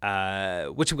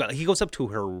goes up to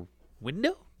her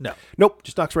window? No. Nope.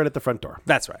 Just knocks right at the front door.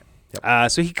 That's right.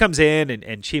 Yep. So he comes in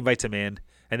and she invites him in.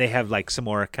 And they have like some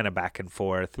more kind of back and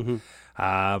forth.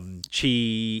 Mm-hmm.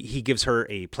 He gives her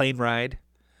a plane ride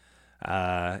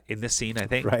in this scene, I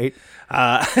think. Right.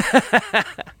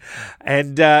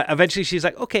 And eventually she's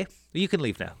like, okay, you can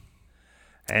leave now.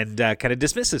 And kind of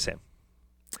dismisses him.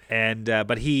 And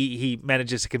but he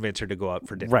manages to convince her to go out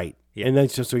for dinner. Right. Yeah. And then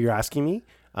so you're asking me?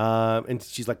 And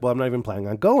she's like, well, I'm not even planning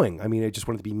on going. I mean, I just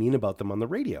wanted to be mean about them on the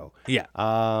radio. Yeah.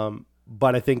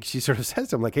 But I think she sort of says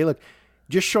to him like, hey, look,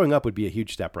 just showing up would be a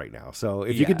huge step right now. So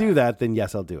if you could do that, then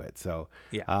yes, I'll do it. So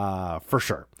for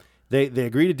sure. They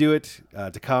agree to do it,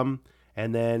 to come.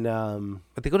 And then,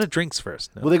 but they go to drinks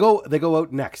first. No? Well, they go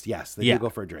out next. Yes, they do go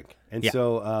for a drink. And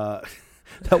so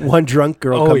that one drunk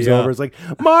girl comes over. Is like,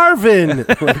 Marvin, you were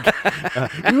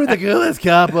the coolest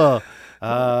couple.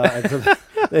 And so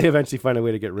they eventually find a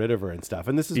way to get rid of her and stuff.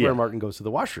 And this is where Martin goes to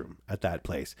the washroom at that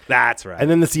place. That's right.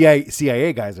 And then the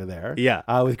CIA guys are there. Yeah,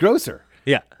 with Grosser.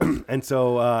 Yeah. And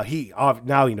so he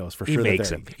now he knows for sure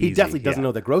that he definitely doesn't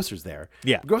know that Grosser's there.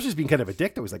 Yeah. Grosser's being kind of a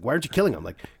dick. He's like, why aren't you killing him?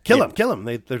 Like, kill him.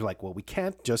 They're like, well, we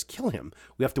can't just kill him.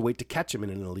 We have to wait to catch him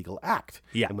in an illegal act.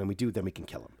 Yeah. And when we do, then we can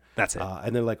kill him. That's it.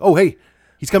 And they're like, oh, hey,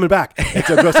 he's coming back. And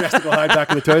so Grosser has to go hide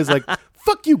back in the toilet. He's like,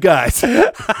 fuck you guys.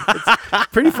 It's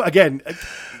pretty fun. Again,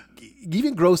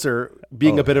 even Grosser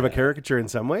being a bit of a caricature in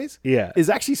some ways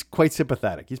is actually quite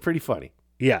sympathetic. He's pretty funny.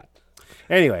 Yeah.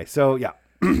 Anyway, so yeah.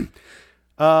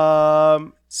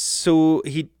 So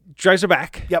he drives her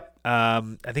back. Yep.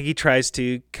 I think he tries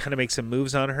to kind of make some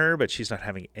moves on her, but she's not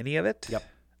having any of it. Yep.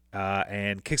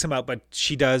 And kicks him out, but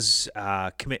she does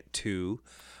commit to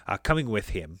coming with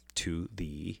him to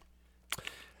the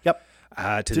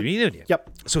the reunion. Yep.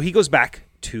 So he goes back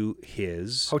to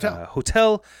his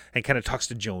hotel and kind of talks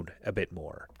to Joan a bit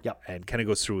more. Yep. And kind of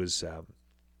goes through his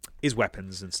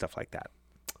weapons and stuff like that.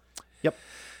 Yep.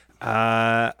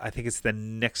 I think it's the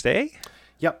next day.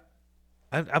 Yep.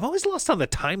 I'm always lost on the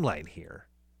timeline here.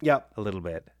 Yep. A little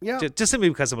bit. Yeah. Just simply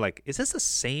because I'm like, is this the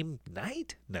same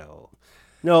night? No,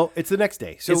 it's the next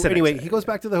day. So anyway, he goes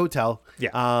back to the hotel.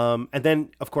 Yeah. And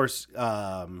then, of course,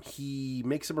 he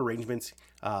makes some arrangements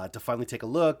to finally take a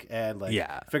look and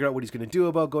figure out what he's going to do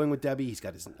about going with Debbie. He's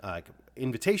got his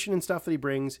invitation and stuff that he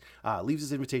brings, leaves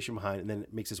his invitation behind, and then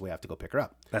makes his way out to go pick her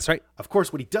up. That's right. Of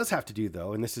course, what he does have to do,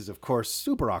 though, and this is, of course,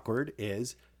 super awkward,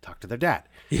 is talk to their dad.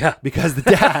 Yeah. Because the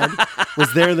dad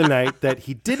was there the night that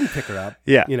he didn't pick her up,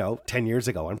 10 years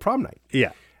ago on prom night.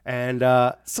 Yeah. And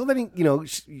so then,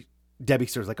 Debbie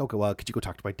sort of like, okay, well, could you go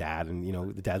talk to my dad? And,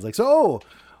 the dad's like, so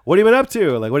what have you been up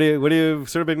to? Like, what have you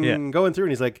sort of been going through?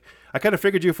 And he's like, I kind of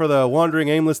figured you for the wandering,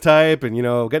 aimless type and,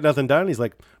 get nothing done. And he's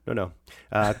like, no.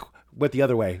 Went the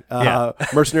other way.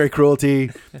 Mercenary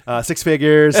cruelty, 6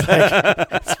 figures,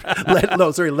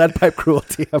 lead pipe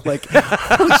cruelty. I'm like,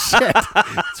 holy shit,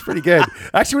 it's pretty good.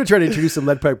 I actually want to try to introduce some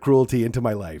lead pipe cruelty into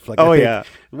my life. Like,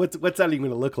 what's that even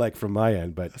going to look like from my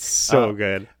end? But so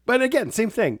good. But again, same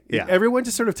thing. Yeah. Everyone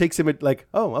just sort of takes him at like,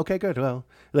 oh, okay, good. Well,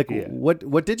 like,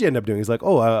 what did you end up doing? He's like,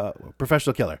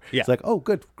 professional killer. Yeah. It's like, oh,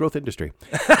 good, growth industry.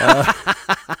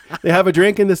 They have a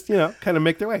drink and this, kind of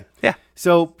make their way. Yeah.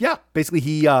 So basically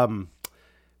he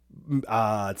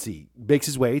let's see, makes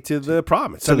his way to the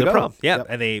prom. It's to the prom. Yeah. Yep.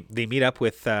 And they meet up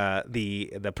with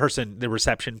the person, the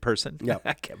reception person. Yeah.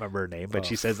 I can't remember her name, but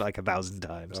she says it like 1,000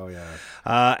 times. Oh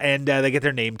yeah. And they get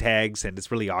their name tags and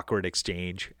it's really awkward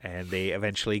exchange. And they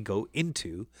eventually go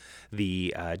into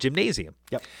the gymnasium.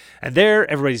 Yep. And there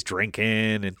everybody's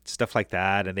drinking and stuff like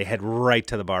that. And they head right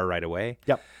to the bar right away.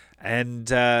 Yep. And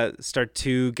start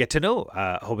to get to know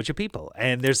a whole bunch of people.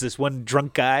 And there's this one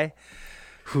drunk guy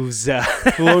who's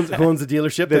who owns the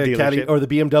dealership, the Caddy, or the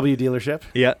BMW dealership.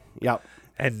 Yeah. Yep.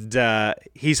 And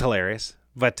he's hilarious,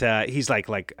 but he's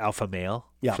like alpha male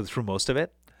through most of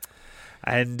it.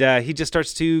 And he just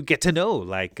starts to get to know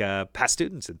past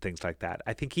students and things like that.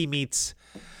 I think he meets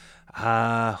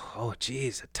a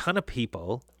ton of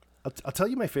people. I'll tell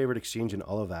you my favorite exchange in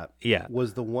all of that. Yeah.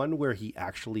 Was the one where he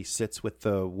actually sits with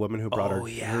the woman who brought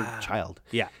her child.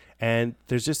 Yeah. And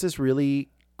there's just this really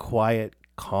quiet,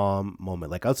 calm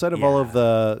moment, like outside of all of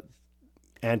the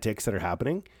antics that are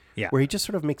happening, where he just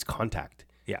sort of makes contact.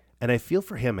 Yeah. And I feel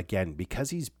for him again,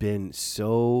 because he's been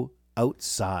so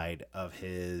outside of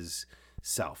his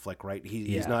self,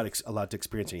 he's not allowed to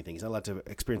experience anything. He's not allowed to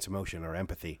experience emotion or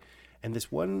empathy. And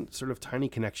this one sort of tiny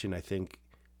connection, I think,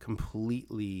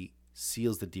 completely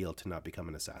seals the deal to not become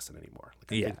an assassin anymore.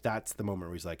 Like, I think that's the moment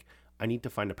where he's like, I need to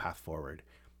find a path forward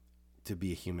to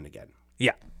be a human again.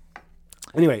 Yeah.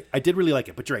 Anyway, I did really like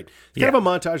it, but you're right. It's kind of a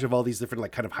montage of all these different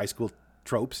like kind of high school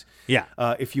tropes,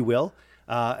 if you will.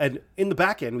 And in the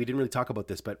back end, we didn't really talk about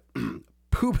this, but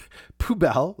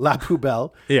Poubelle, La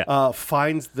Poubelle,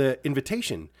 finds the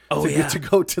invitation to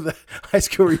go to the high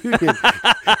school reunion.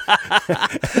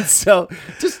 And so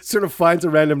just sort of finds a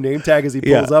random name tag as he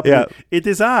pulls up. And it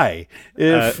is I.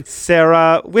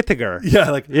 Sarah Whittaker.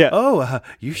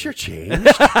 You sure changed.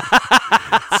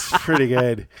 It's pretty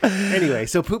good. Anyway,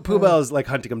 so Poubelle is like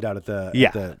hunting him down at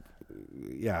the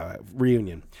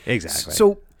reunion. Exactly.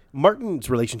 So Martin's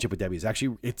relationship with Debbie is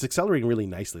actually, it's accelerating really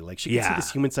nicely. Like she can see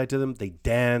this human side to them. They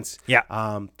dance. Yeah.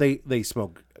 They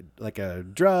smoke like a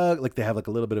drug. Like they have like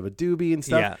a little bit of a doobie and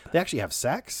stuff. Yeah. They actually have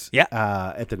sex. Yeah.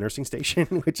 At the nursing station,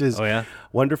 which is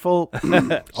wonderful.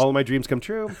 All of my dreams come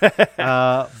true. But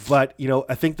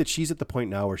I think that she's at the point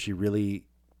now where she really,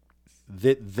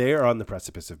 they're on the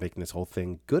precipice of making this whole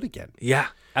thing good again. Yeah,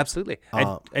 absolutely.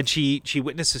 And she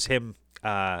witnesses him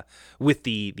with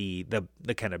the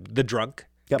kind of the drunk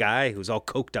guy who's all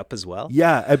coked up as well.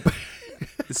 Yeah.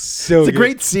 It's a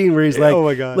great scene where he's like, oh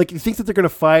my God. Like he thinks that they're going to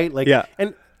fight. Like,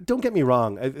 and don't get me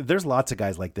wrong. There's lots of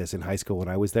guys like this in high school when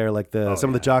I was there, like some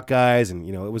of the jock guys. And,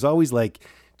 it was always like,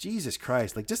 Jesus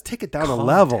Christ, like just take it down a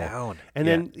level. And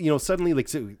then, suddenly like,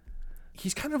 so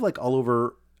he's kind of like all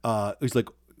over, he's like,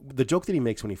 the joke that he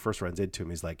makes when he first runs into him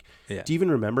is like, do you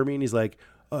even remember me? And he's like,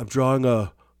 I'm drawing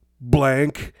a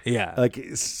blank. Yeah. Like,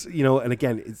 and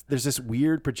again, there's this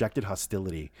weird projected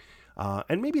hostility.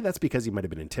 And maybe that's because he might have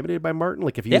been intimidated by Martin.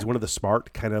 Like if he was one of the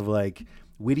smart kind of like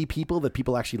witty people that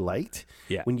people actually liked.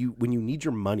 Yeah. When you need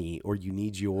your money or you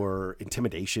need your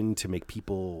intimidation to make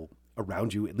people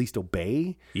around you at least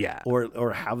obey. Yeah.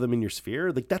 Or have them in your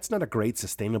sphere. Like that's not a great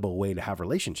sustainable way to have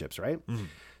relationships, right? Mm.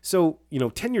 So,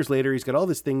 10 years later, he's got all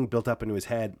this thing built up into his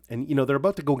head and, they're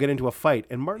about to go get into a fight.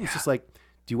 And Martin's just like,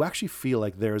 do you actually feel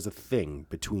like there's a thing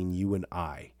between you and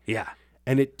I? Yeah.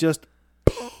 And it just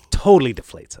totally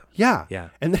deflates him. Yeah. Yeah.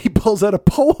 And then he pulls out a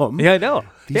poem. Yeah, I know.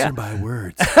 These are my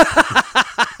words.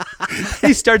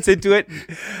 He starts into it,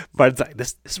 but it's like,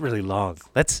 this is really long.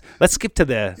 Let's skip to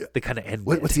the kind of end.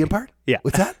 What's the end part? Yeah.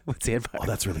 What's that? What's the end part? Oh,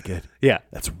 that's really good. Yeah.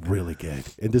 That's really good.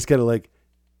 And just kind of like,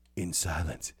 in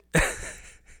silence.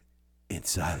 In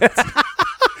silence.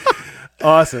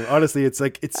 Awesome. Honestly, it's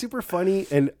super funny.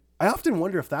 And I often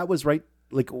wonder if that was right.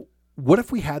 Like, what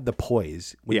if we had the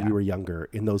poise when we were younger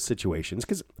in those situations?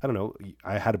 Because, I don't know,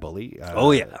 I had a bully.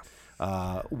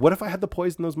 What if I had the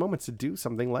poise in those moments to do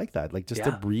something like that? Like, just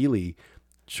to really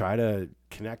try to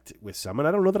connect with someone.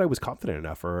 I don't know that I was confident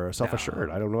enough or self-assured.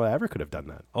 I don't know I ever could have done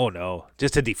that. Oh, no.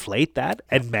 Just to deflate that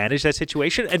and manage that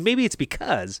situation. And maybe it's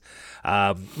because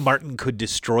Martin could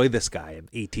destroy this guy in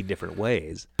 18 different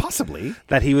ways. Possibly.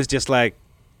 That he was just like,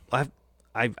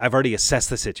 I've already assessed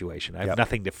the situation. I have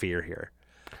nothing to fear here.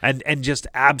 And just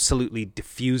absolutely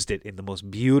diffused it in the most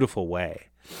beautiful way.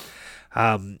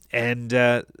 So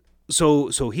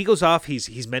he goes off.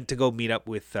 He's meant to go meet up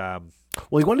with...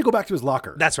 Well, he wanted to go back to his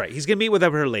locker. That's right. He's going to meet with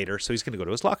her later, so he's going to go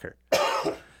to his locker.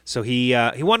 So he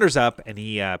wanders up and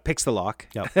he picks the lock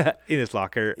in his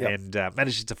locker and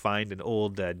manages to find an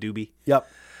old doobie. Yep.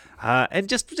 And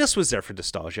just was there for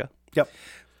nostalgia. Yep.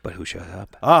 But who shows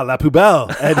up? La Poubelle.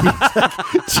 And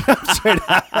he jumps right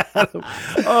at him.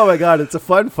 Oh my God. It's a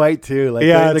fun fight too. Like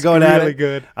they're going at it.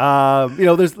 Good.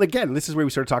 There's, again, this is where we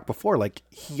sort of talked before. Like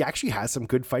he actually has some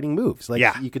good fighting moves. Like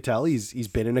you could tell he's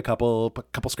been in a couple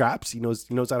scraps. He knows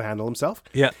how to handle himself.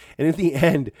 Yeah. And in the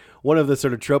end, one of the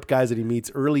sort of trope guys that he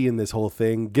meets early in this whole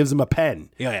thing gives him a pen.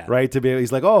 Yeah. Right.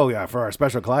 He's like, oh yeah, for our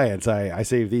special clients, I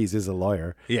save these as a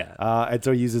lawyer. Yeah. And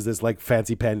so he uses this like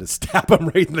fancy pen to stab him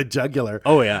right in the jugular.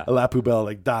 Oh yeah. La Poubelle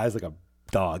like dies like a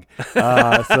dog.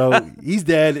 So he's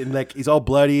dead and like he's all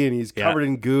bloody and he's covered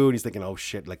in goo and he's thinking, oh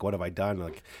shit, like what have I done?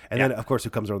 Like, and then of course who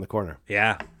comes around the corner?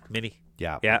 Yeah, Minnie.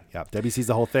 Yeah. Debbie sees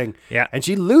the whole thing. Yeah, and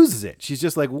she loses it. She's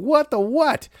just like, what the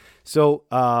what? So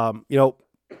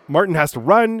Martin has to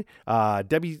run.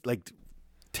 Debbie like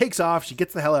takes off. She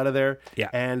gets the hell out of there. Yeah,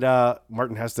 and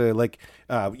Martin has to like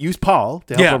use Paul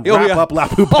to help him wrap up La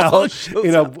Poubelle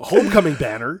in a homecoming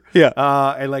banner. Yeah,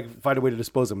 and like find a way to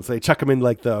dispose of him. So they chuck him in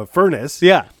like the furnace.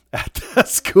 Yeah, at the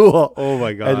school. Oh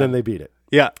my God! And then they beat it.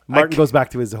 Yeah, Martin goes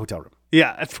back to his hotel room.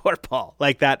 Yeah, and poor Paul.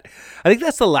 Like that. I think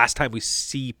that's the last time we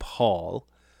see Paul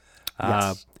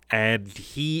Yes. And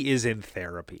he is in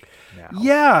therapy now.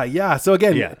 Yeah. So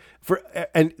again,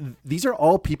 and these are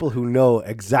all people who know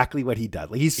exactly what he does.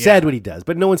 Like he said what he does,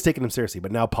 but no one's taking him seriously.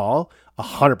 But now Paul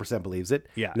 100% believes it.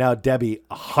 Yeah. Now Debbie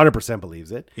 100%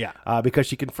 believes it. Yeah. Because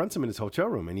she confronts him in his hotel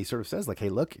room, and he sort of says, like, "Hey,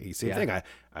 look, same thing.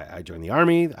 I joined the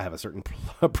army. I have a certain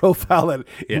profile that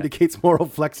indicates moral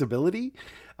flexibility,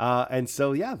 and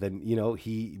so then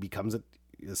he becomes a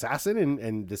assassin,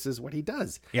 and this is what he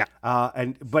does.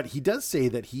 But he does say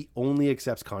that he only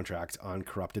accepts contracts on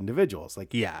corrupt individuals.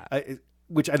 Like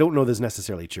which I don't know is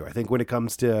necessarily true. I think when it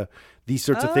comes to these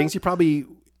sorts of things,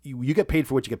 you get paid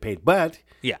for what you get paid. But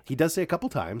he does say a couple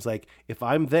times, like, if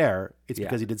I'm there, it's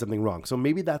because he did something wrong. So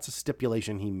maybe that's a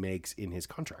stipulation he makes in his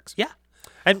contracts.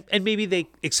 And maybe they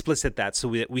explicit that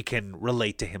so that we can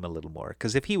relate to him a little more.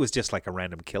 Because if he was just like a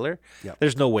random killer,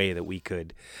 there's no way that we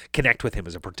could connect with him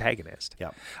as a protagonist.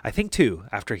 I think, too,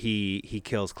 after he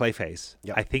kills Clayface,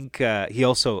 I think he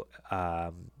also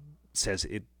says,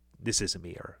 this isn't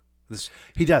me. Or this.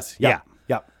 He does.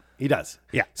 He does.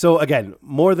 So again,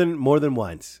 more than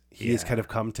once, he has kind of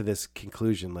come to this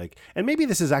conclusion. Like, and maybe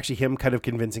this is actually him kind of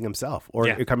convincing himself or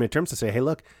coming to terms to say, hey,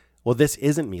 look, well, this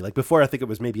isn't me. Like before, I think it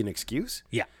was maybe an excuse.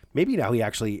 Maybe now he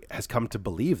actually has come to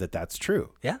believe that that's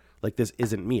true. Like, this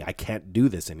isn't me. I can't do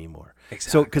this anymore.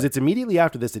 Exactly. So, because it's immediately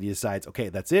after this that he decides, okay,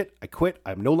 that's it. I quit.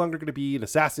 I'm no longer going to be an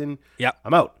assassin.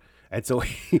 I'm out. And so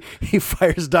he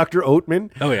fires Dr. Oatman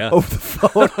over the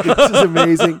phone. This is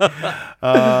amazing.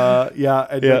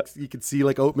 And you can see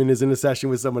like Oatman is in a session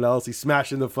with someone else. He's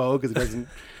smashing the phone because he doesn't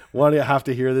want to have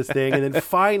to hear this thing. And then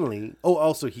finally,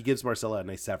 also he gives Marcella a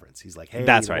nice severance. He's like, hey,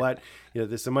 that's you know what?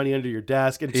 There's some money under your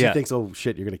desk. And she thinks, oh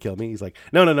shit, you're going to kill me. He's like,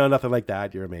 no, nothing like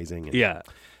that. You're amazing. And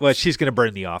well, she's going to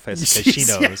burn the office because she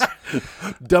knows.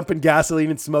 Dumping gasoline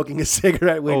and smoking a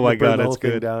cigarette. Oh my God, that's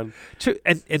good. Down. True.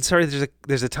 And sorry,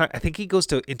 there's a time, I think he goes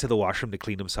into the washroom to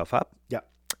clean himself up.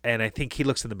 And I think he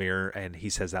looks in the mirror and he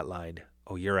says that line,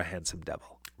 oh, you're a handsome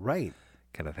devil. Right.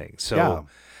 Kind of thing. So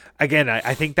again,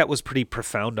 I think that was pretty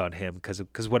profound on him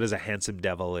because what is a handsome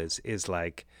devil is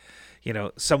like,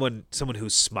 someone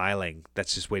who's smiling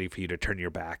that's just waiting for you to turn your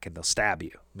back and they'll stab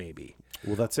you maybe.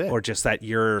 Well, that's it. Or just that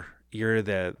you're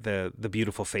the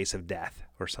beautiful face of death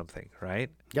or something, right?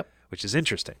 Yep. Which is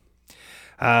interesting.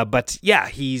 But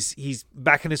he's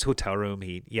back in his hotel room.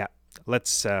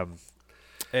 Let's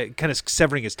kind of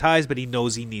severing his ties, but he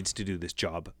knows he needs to do this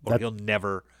job or he'll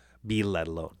never be let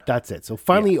alone. That's it. So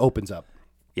finally he opens up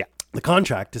the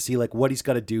contract to see like what he's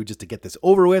got to do just to get this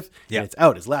over with. And it's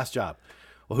out, his last job.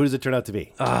 Well, who does it turn out to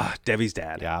be? Debbie's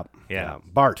dad. Yeah.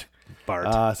 Bart.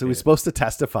 So he's supposed to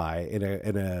testify in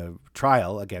a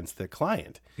trial against the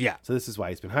client. So this is why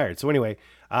he's been hired. So anyway,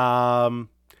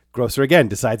 Grocer again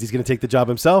decides he's going to take the job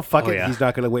himself. Fuck it. He's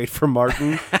not going to wait for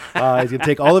Martin. He's going to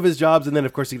take all of his jobs, and then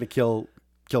of course he's going to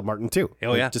kill Martin too.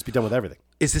 Just be done with everything.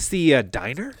 Is this the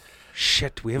diner?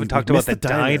 Shit, we haven't talked about the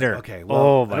diner. Okay,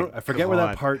 well, I forget where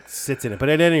that part sits in it. But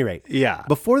at any rate,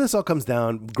 before this all comes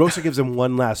down, Grocer gives him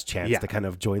one last chance to kind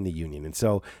of join the union. And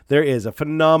so there is a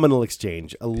phenomenal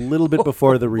exchange a little bit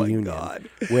before the reunion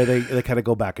where they kind of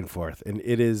go back and forth. And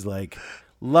it is like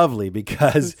lovely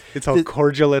because it's all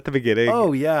cordial at the beginning.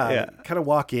 Oh, yeah. Kind of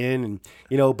walk in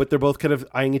and, but they're both kind of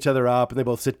eyeing each other up and they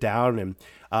both sit down and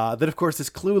then, of course, this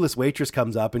clueless waitress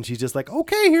comes up and she's just like,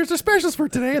 okay, here's the specials for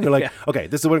today. And they're like, okay,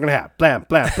 this is what we're going to have. Blam,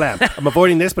 blam, blam. I'm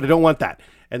avoiding this, but I don't want that.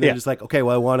 And they're just like, okay,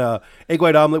 well, I want a egg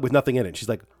white omelet with nothing in it. She's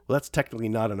like, well, that's technically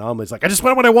not an omelet. It's like, I just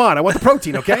want what I want. I want the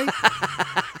protein, okay?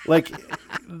 Like,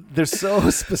 they're so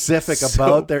specific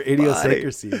about their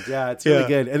idiosyncrasies. Yeah, it's really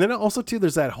good. And then also, too,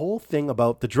 there's that whole thing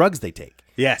about the drugs they take.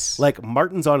 Yes. Like,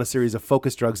 Martin's on a series of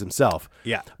focus drugs himself.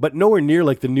 But nowhere near,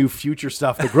 like, the new future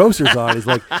stuff the Grocer's on. Is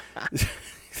like...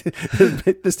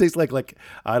 this tastes like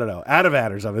I don't know,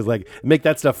 Ativan or something. It's like make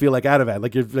that stuff feel like Ativan,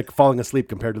 like you're like falling asleep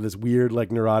compared to this weird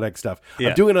like neurotic stuff.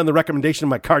 I'm doing it on the recommendation of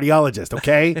my cardiologist.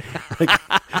 Okay, like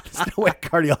there's no way a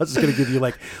cardiologist is going to give you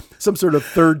like some sort of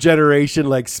third generation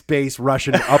like space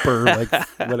Russian upper like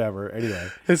whatever. Anyway,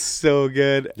 it's so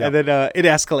good, and then it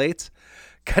escalates.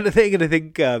 Kind of thing, and I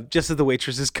think just as the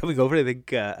waitress is coming over, I think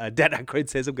Dan Aykroyd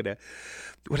says, "I'm gonna."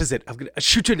 What is it? I'm going to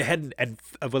shoot you in the head and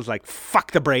I was like,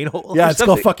 fuck the brain hole. Yeah,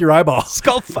 skull fuck your eyeball.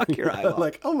 Skull fuck your eyeball.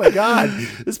 Like, oh my God.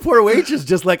 This poor waitress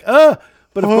just like, But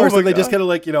of course, they just kind of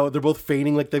like, they're both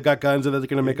feigning like they've got guns and they're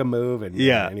going to make a move. And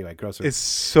anyway, Grocer. It's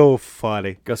so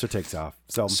funny. Grocer takes off.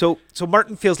 So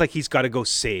Martin feels like he's got to go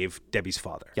save Debbie's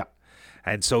father.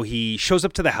 And so he shows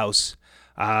up to the house,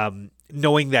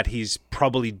 knowing that he's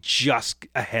probably just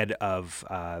ahead of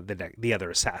the other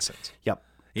assassins.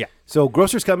 So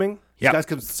Grocer's coming. He's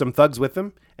got some thugs with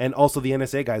him, and also the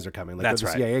NSA guys are coming, like the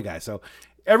CIA guys. So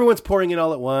everyone's pouring in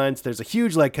all at once. There's a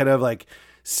huge like kind of like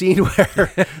scene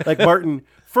where like Martin,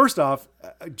 first off,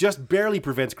 just barely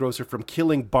prevents Grocer from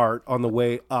killing Bart on the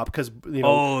way up because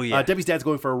Debbie's dad's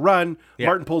going for a run. Yeah.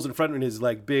 Martin pulls in front in his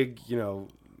like big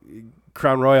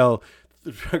Crown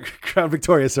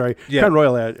Victoria, Crown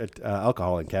Royal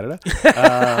alcohol in Canada.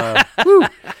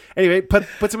 Anyway,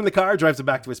 puts him in the car, drives him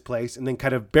back to his place, and then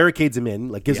kind of barricades him in,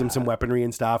 like gives him some weaponry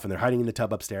and stuff, and they're hiding in the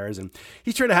tub upstairs, and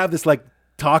he's trying to have this like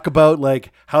talk about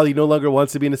like how he no longer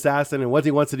wants to be an assassin and what he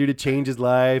wants to do to change his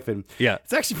life, and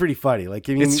it's actually pretty funny. Like,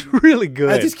 I mean, it's really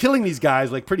good. He's killing these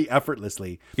guys like pretty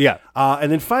effortlessly. Yeah,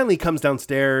 and then finally comes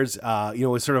downstairs.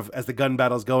 Sort of as the gun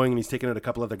battle's going, and he's taking out a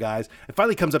couple other guys, and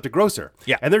finally comes up to Grocer.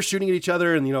 Yeah, and they're shooting at each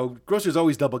other, and Grocer's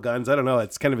always double guns. I don't know,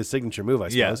 it's kind of his signature move, I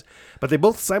suppose. Yeah. But they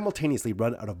both simultaneously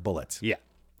run out of bullets. Yeah,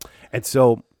 and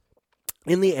so.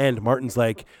 In the end, Martin's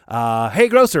like, hey,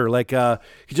 Grocer, like, could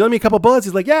you lend me a couple bullets?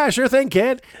 He's like, yeah, sure thing,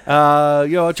 kid.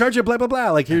 I'll charge you blah, blah,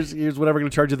 blah. Like, here's what we're going to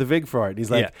charge you the VIG for it. And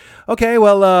he's like, okay,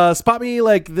 well, spot me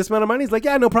like this amount of money. He's like,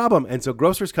 yeah, no problem. And so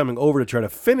Grocer's coming over to try to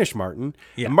finish Martin.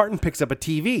 Yeah. And Martin picks up a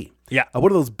TV. Yeah.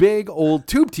 One of those big old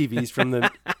tube TVs from the,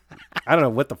 I don't know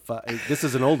what the fuck. This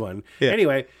is an old one. Yeah.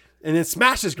 Anyway, and then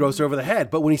smashes Grocer over the head.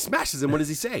 But when he smashes him, what does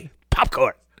he say?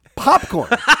 Popcorn.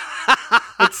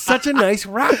 It's such a nice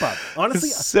wrap up. Honestly,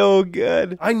 it's so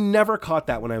good. I never caught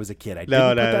that when I was a kid. I didn't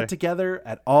put that together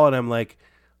at all. And I'm like,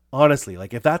 honestly,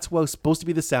 like if that's what's supposed to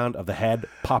be the sound of the head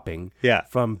popping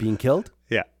from being killed.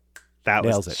 Yeah. That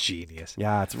was genius.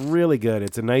 Yeah, it's really good.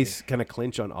 It's a nice kind of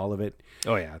clinch on all of it.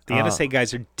 Oh, yeah. The NSA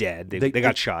guys are dead. They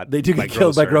got shot. They do get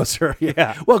killed by Grocer.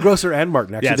 Yeah. Well, Grocer and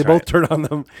Martin, actually. They both turn on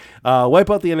them.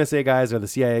 Wipe out the NSA guys or the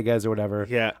CIA guys or whatever.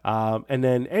 Yeah. And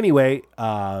then anyway,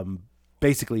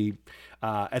 basically,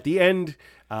 at the end,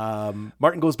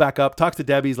 Martin goes back up, talks to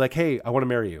Debbie. He's like, hey, I want to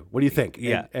marry you. What do you think?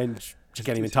 Yeah. And she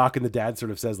can't even talk. And the dad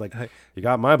sort of says, like, you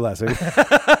got my blessing.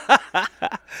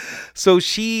 So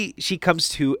she comes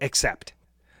to accept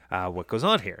what goes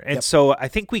on here. And so I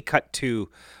think we cut to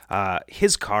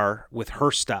his car with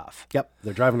her stuff. Yep.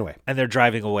 They're driving away. And they're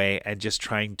driving away and just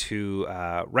trying to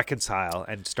reconcile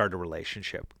and start a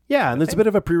relationship. Yeah, and there's a bit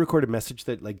of a pre-recorded message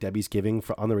that like Debbie's giving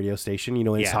on the radio station,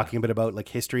 and he's talking a bit about like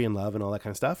history and love and all that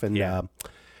kind of stuff. And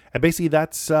and basically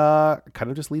that's kind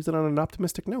of just leaves it on an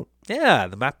optimistic note. Yeah,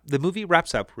 the movie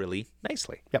wraps up really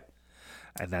nicely. Yep.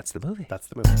 And that's the movie.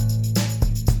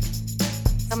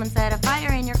 Someone set a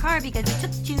fire in your car because it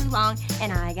took too long,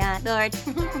 and I got bored.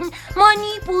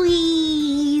 Money,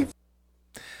 please.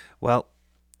 Well,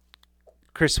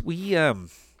 Chris, we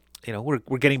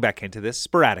we're getting back into this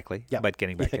sporadically, but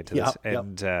getting back into this,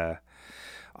 and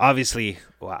obviously,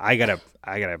 well, I gotta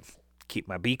keep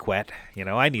my beak wet.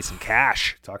 I need some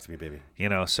cash. Talk to me, baby.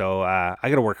 So I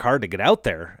gotta work hard to get out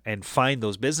there and find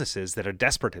those businesses that are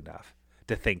desperate enough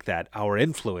to think that our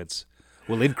influence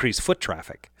will increase foot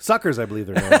traffic. Suckers, I believe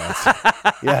they're known as.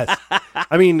 Yes.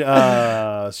 I mean,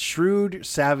 shrewd,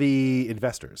 savvy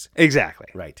investors. Exactly.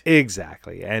 Right.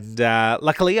 Exactly. And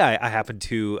luckily, I happened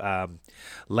to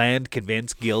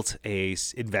convince Guilt, a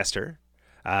investor,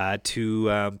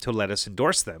 to let us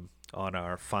endorse them on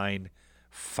our fine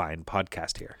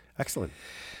podcast here. Excellent.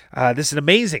 This is an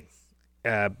amazing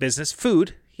business.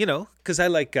 Food, because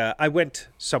I went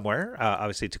somewhere,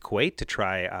 obviously to Kuwait, to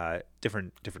try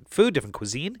different food, different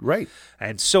cuisine. Right.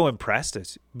 And so impressed.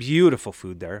 It's beautiful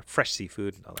food there, fresh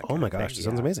seafood. And all that oh my gosh, this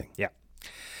sounds amazing. Yeah.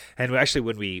 And actually,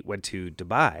 when we went to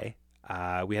Dubai,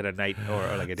 we had a night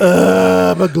or like a day.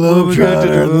 I'm a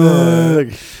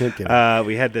globetrotter.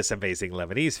 We had this amazing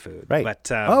Lebanese food. Right. But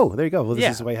there you go. Well,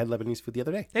 this is why I had Lebanese food the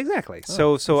other day. Exactly.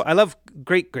 So I love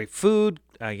great food.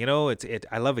 I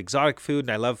love exotic food,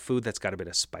 and I love food that's got a bit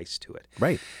of spice to it.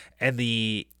 Right. And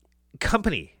the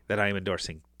company that I'm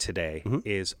endorsing today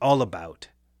is all about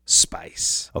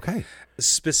spice. Okay.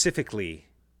 Specifically,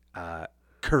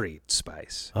 curried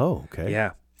spice. Oh, okay.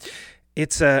 Yeah.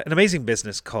 It's an amazing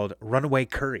business called Runaway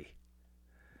Curry.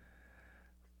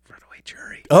 Runaway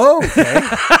Jury. Oh, okay.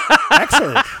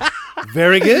 Excellent.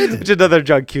 Very good. It's another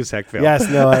John Cusack film. Yes,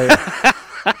 no,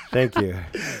 thank you.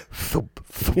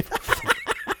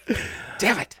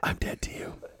 Damn it. I'm dead to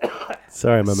you.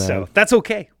 Sorry, my man. So that's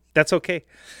okay. That's okay.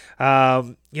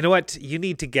 You know what? You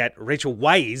need to get Rachel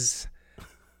wise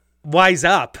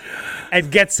up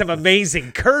and get some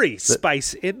amazing curry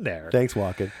spice in there. Thanks,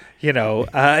 Walken.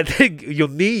 You'll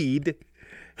need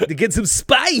to get some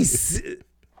spice.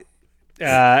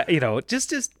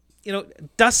 Just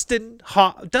dust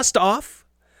off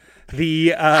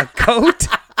the coat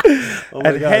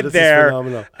and head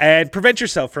there and prevent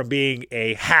yourself from being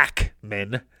a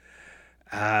hackman.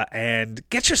 And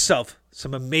get yourself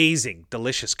some amazing,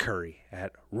 delicious curry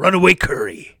at Runaway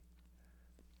Curry.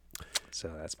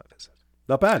 So that's my visit.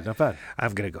 Not bad, not bad.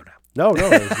 I'm going to go now. No,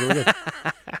 it was really good.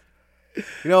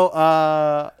 You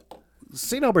know,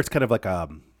 St. Albert's kind of like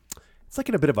it's like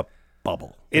in a bit of a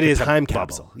bubble. It like is a time a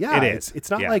capsule. bubble. Yeah, It is. It's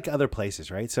not Yeah. like other places,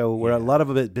 right? So where a lot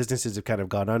of businesses have kind of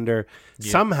gone under,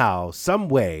 somehow, some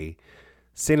way,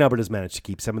 St. Albert has managed to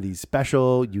keep some of these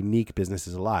special, unique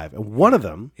businesses alive. And one of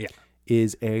them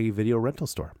is a video rental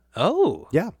store. Oh.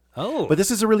 Yeah. Oh. But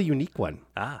this is a really unique one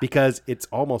because it's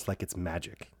almost like it's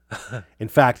magic. In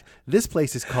fact, this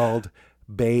place is called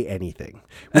Bay Anything,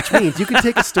 which means you can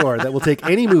take a store that will take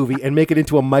any movie and make it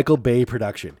into a Michael Bay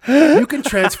production. You can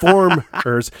transform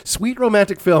sweet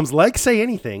romantic films like Say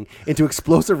Anything into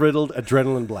explosive riddled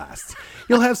adrenaline blasts.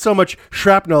 You'll have so much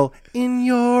shrapnel in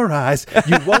your eyes,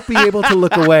 you won't be able to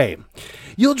look away.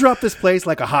 You'll drop this place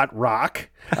like a hot rock.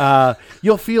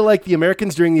 You'll feel like the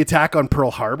Americans during the attack on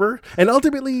Pearl Harbor. And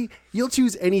ultimately, you'll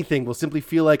choose anything will simply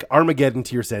feel like Armageddon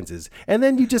to your senses. And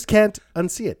then you just can't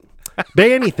unsee it.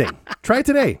 Bay Anything. Try it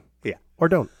today. Yeah. Or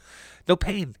don't. No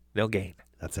pain, no gain.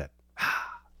 That's it.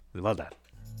 Well done.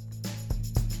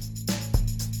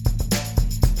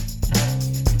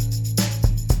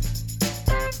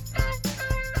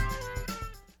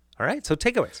 All right, so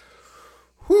takeaways.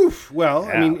 Whew. Well,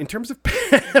 I mean, in terms of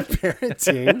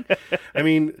parenting, I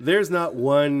mean, there's not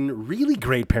one really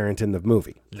great parent in the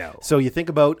movie. No. So you think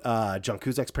about John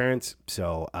Cusack's parents.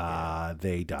 So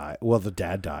they died. Well, the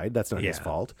dad died. That's not his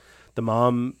fault. The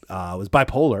mom was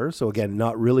bipolar. So again,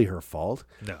 not really her fault.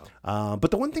 No.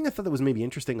 But the one thing I thought that was maybe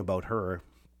interesting about her,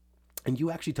 and you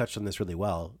actually touched on this really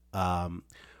well,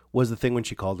 was the thing when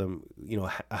she called him,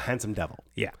 a handsome devil.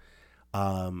 Yeah.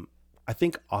 I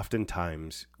think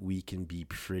oftentimes we can be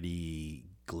pretty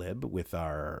glib with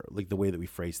the way that we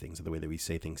phrase things or the way that we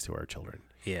say things to our children.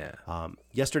 Yeah.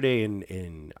 Yesterday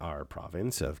in our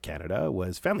province of Canada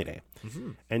was Family Day.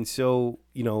 Mm-hmm. And so,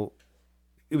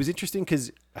 it was interesting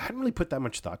because I hadn't really put that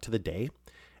much thought to the day.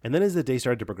 And then as the day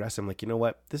started to progress, I'm like, you know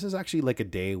what? This is actually like a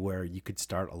day where you could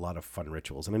start a lot of fun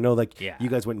rituals. And I know you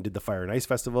guys went and did the Fire and Ice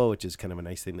Festival, which is kind of a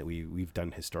nice thing that we've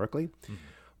done historically. Mm-hmm.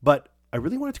 But I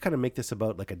really wanted to kind of make this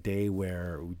about like a day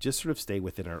where we just sort of stay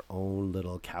within our own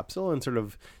little capsule and sort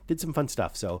of did some fun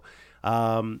stuff. So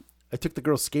I took the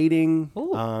girls skating.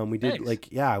 Ooh, we did nice.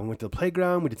 we went to the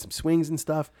playground. We did some swings and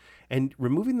stuff, and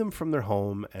removing them from their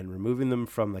home and removing them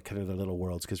from like kind of their little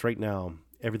worlds. Because right now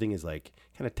everything is like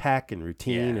kind of tech and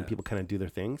routine and people kind of do their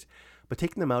things. But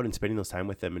taking them out and spending those time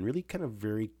with them and really kind of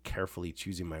very carefully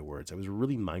choosing my words. I was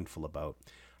really mindful about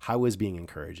how I was being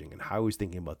encouraging and how I was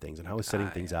thinking about things and how I was setting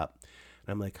things up.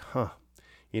 And I'm like,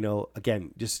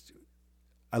 again, just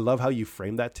I love how you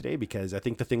framed that today, because I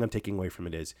think the thing I'm taking away from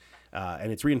it is,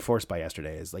 and it's reinforced by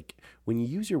yesterday, is like when you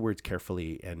use your words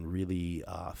carefully and really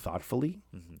thoughtfully,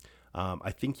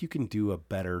 I think you can do a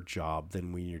better job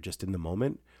than when you're just in the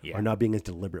moment or not being as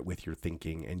deliberate with your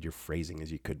thinking and your phrasing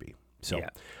as you could be. So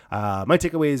my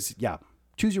takeaway is,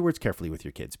 choose your words carefully with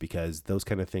your kids, because those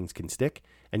kind of things can stick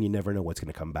and you never know what's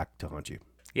going to come back to haunt you.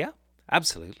 Yeah,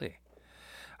 absolutely.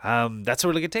 That's a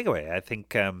really good takeaway. I think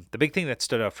the big thing that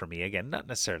stood out for me, again, not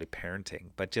necessarily parenting,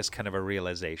 but just kind of a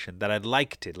realization that I'd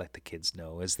like to let the kids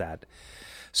know, is that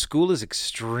school is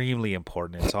extremely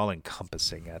important. It's all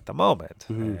encompassing at the moment.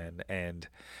 And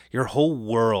your whole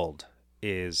world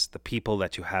is the people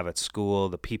that you have at school,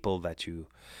 the people that you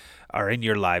are in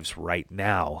your lives right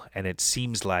now. And it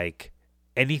seems like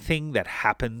anything that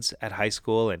happens at high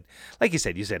school, and like you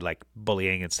said like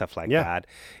bullying and stuff like that,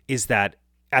 is that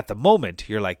at the moment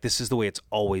you're like, this is the way it's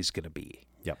always going to be.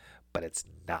 Yep. But it's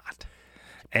not.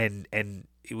 And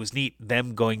it was neat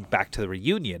them going back to the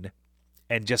reunion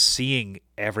and just seeing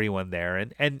everyone there.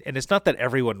 And it's not that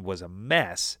everyone was a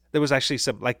mess. There was actually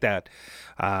some like that,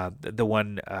 the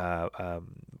one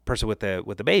person with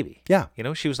the baby. Yeah.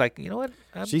 She was like, what?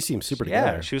 She seems super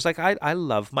together. She was like, I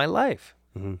love my life.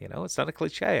 It's not a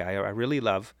cliche. I really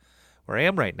love where I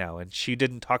am right now. And she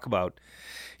didn't talk about,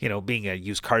 being a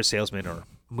used car salesman or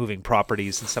moving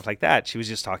properties and stuff like that. She was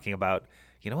just talking about,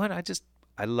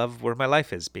 I love where my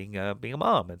life is, being a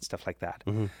mom and stuff like that.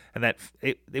 And that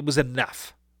it was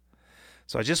enough.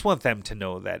 So I just want them to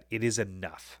know that it is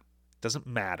enough. It doesn't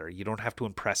matter. You don't have to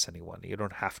impress anyone. You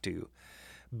don't have to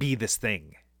be this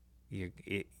thing.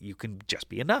 You can just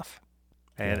be enough.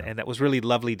 And that was really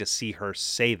lovely to see her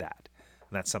say that.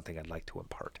 And that's something I'd like to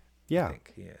impart. Yeah. I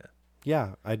think.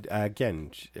 Yeah.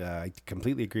 I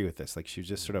completely agree with this. Like, she was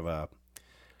just sort of a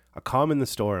calm in the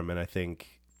storm. And I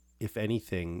think, if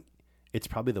anything, it's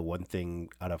probably the one thing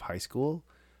out of high school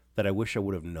that I wish I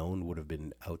would have known would have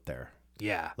been out there.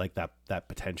 Yeah. Like that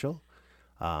potential.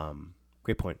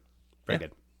 Great point. Very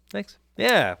good. Thanks. Yeah.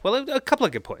 Yeah, well, a couple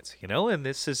of good points, and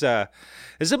this is a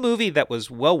movie that was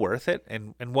well worth it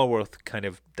and well worth kind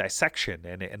of dissection.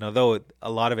 And although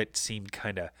a lot of it seemed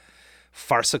kind of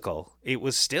farcical, it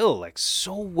was still like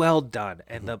so well done.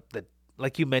 And the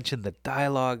like you mentioned, the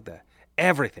dialogue,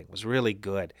 everything was really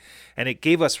good. And it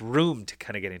gave us room to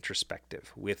kind of get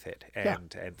introspective with it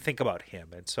and think about him.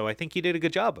 And so I think you did a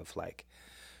good job of like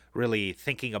really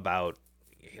thinking about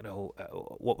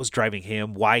what was driving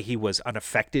him, why he was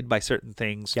unaffected by certain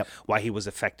things, why he was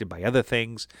affected by other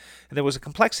things. And there was a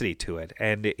complexity to it,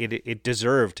 and it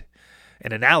deserved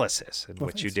an analysis,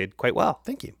 which you did quite well.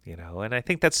 Thank you. And I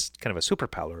think that's kind of a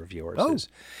superpower of yours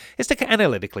is to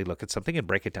analytically look at something and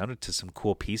break it down into some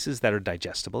cool pieces that are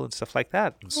digestible and stuff like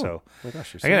that. And so, my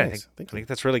gosh, you're so again, nice. I think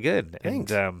that's really good.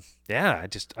 Thanks. And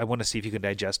I want to see if you can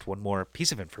digest one more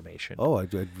piece of information.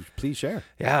 Please share.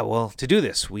 Yeah, well, to do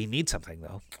this, we need something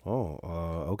though.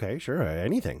 Okay, sure,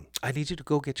 anything. I need you to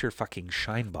go get your fucking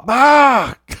shine box.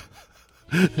 Ah!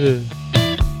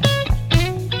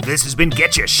 This has been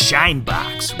Get Your Shine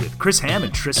Box with Chris Ham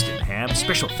and Tristan Ham.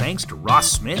 Special thanks to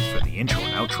Ross Smith for the intro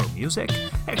and outro music.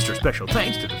 Extra special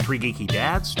thanks to the Three Geeky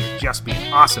Dads for just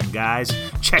being awesome guys.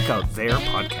 Check out their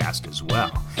podcast as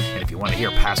well. And if you want to hear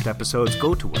past episodes,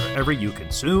 go to wherever you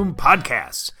consume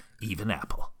podcasts, even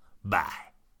Apple. Bye.